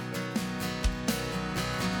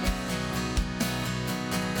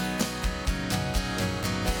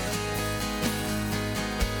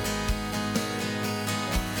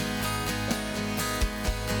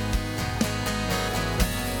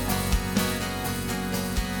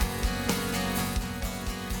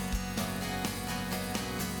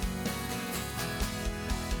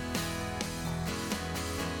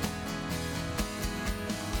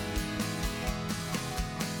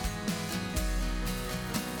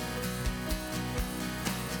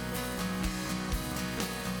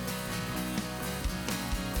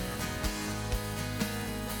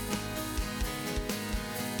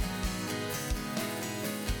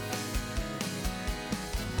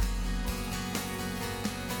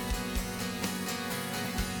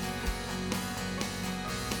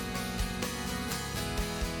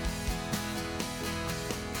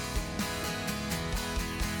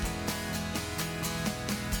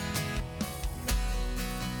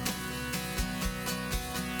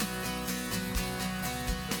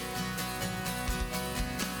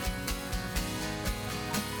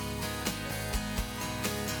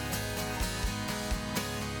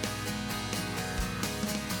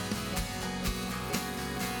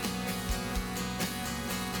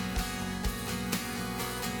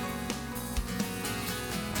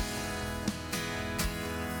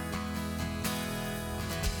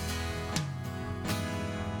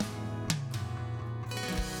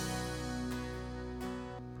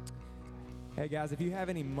 Hey guys, if you have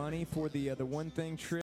any money for the One Thing trip,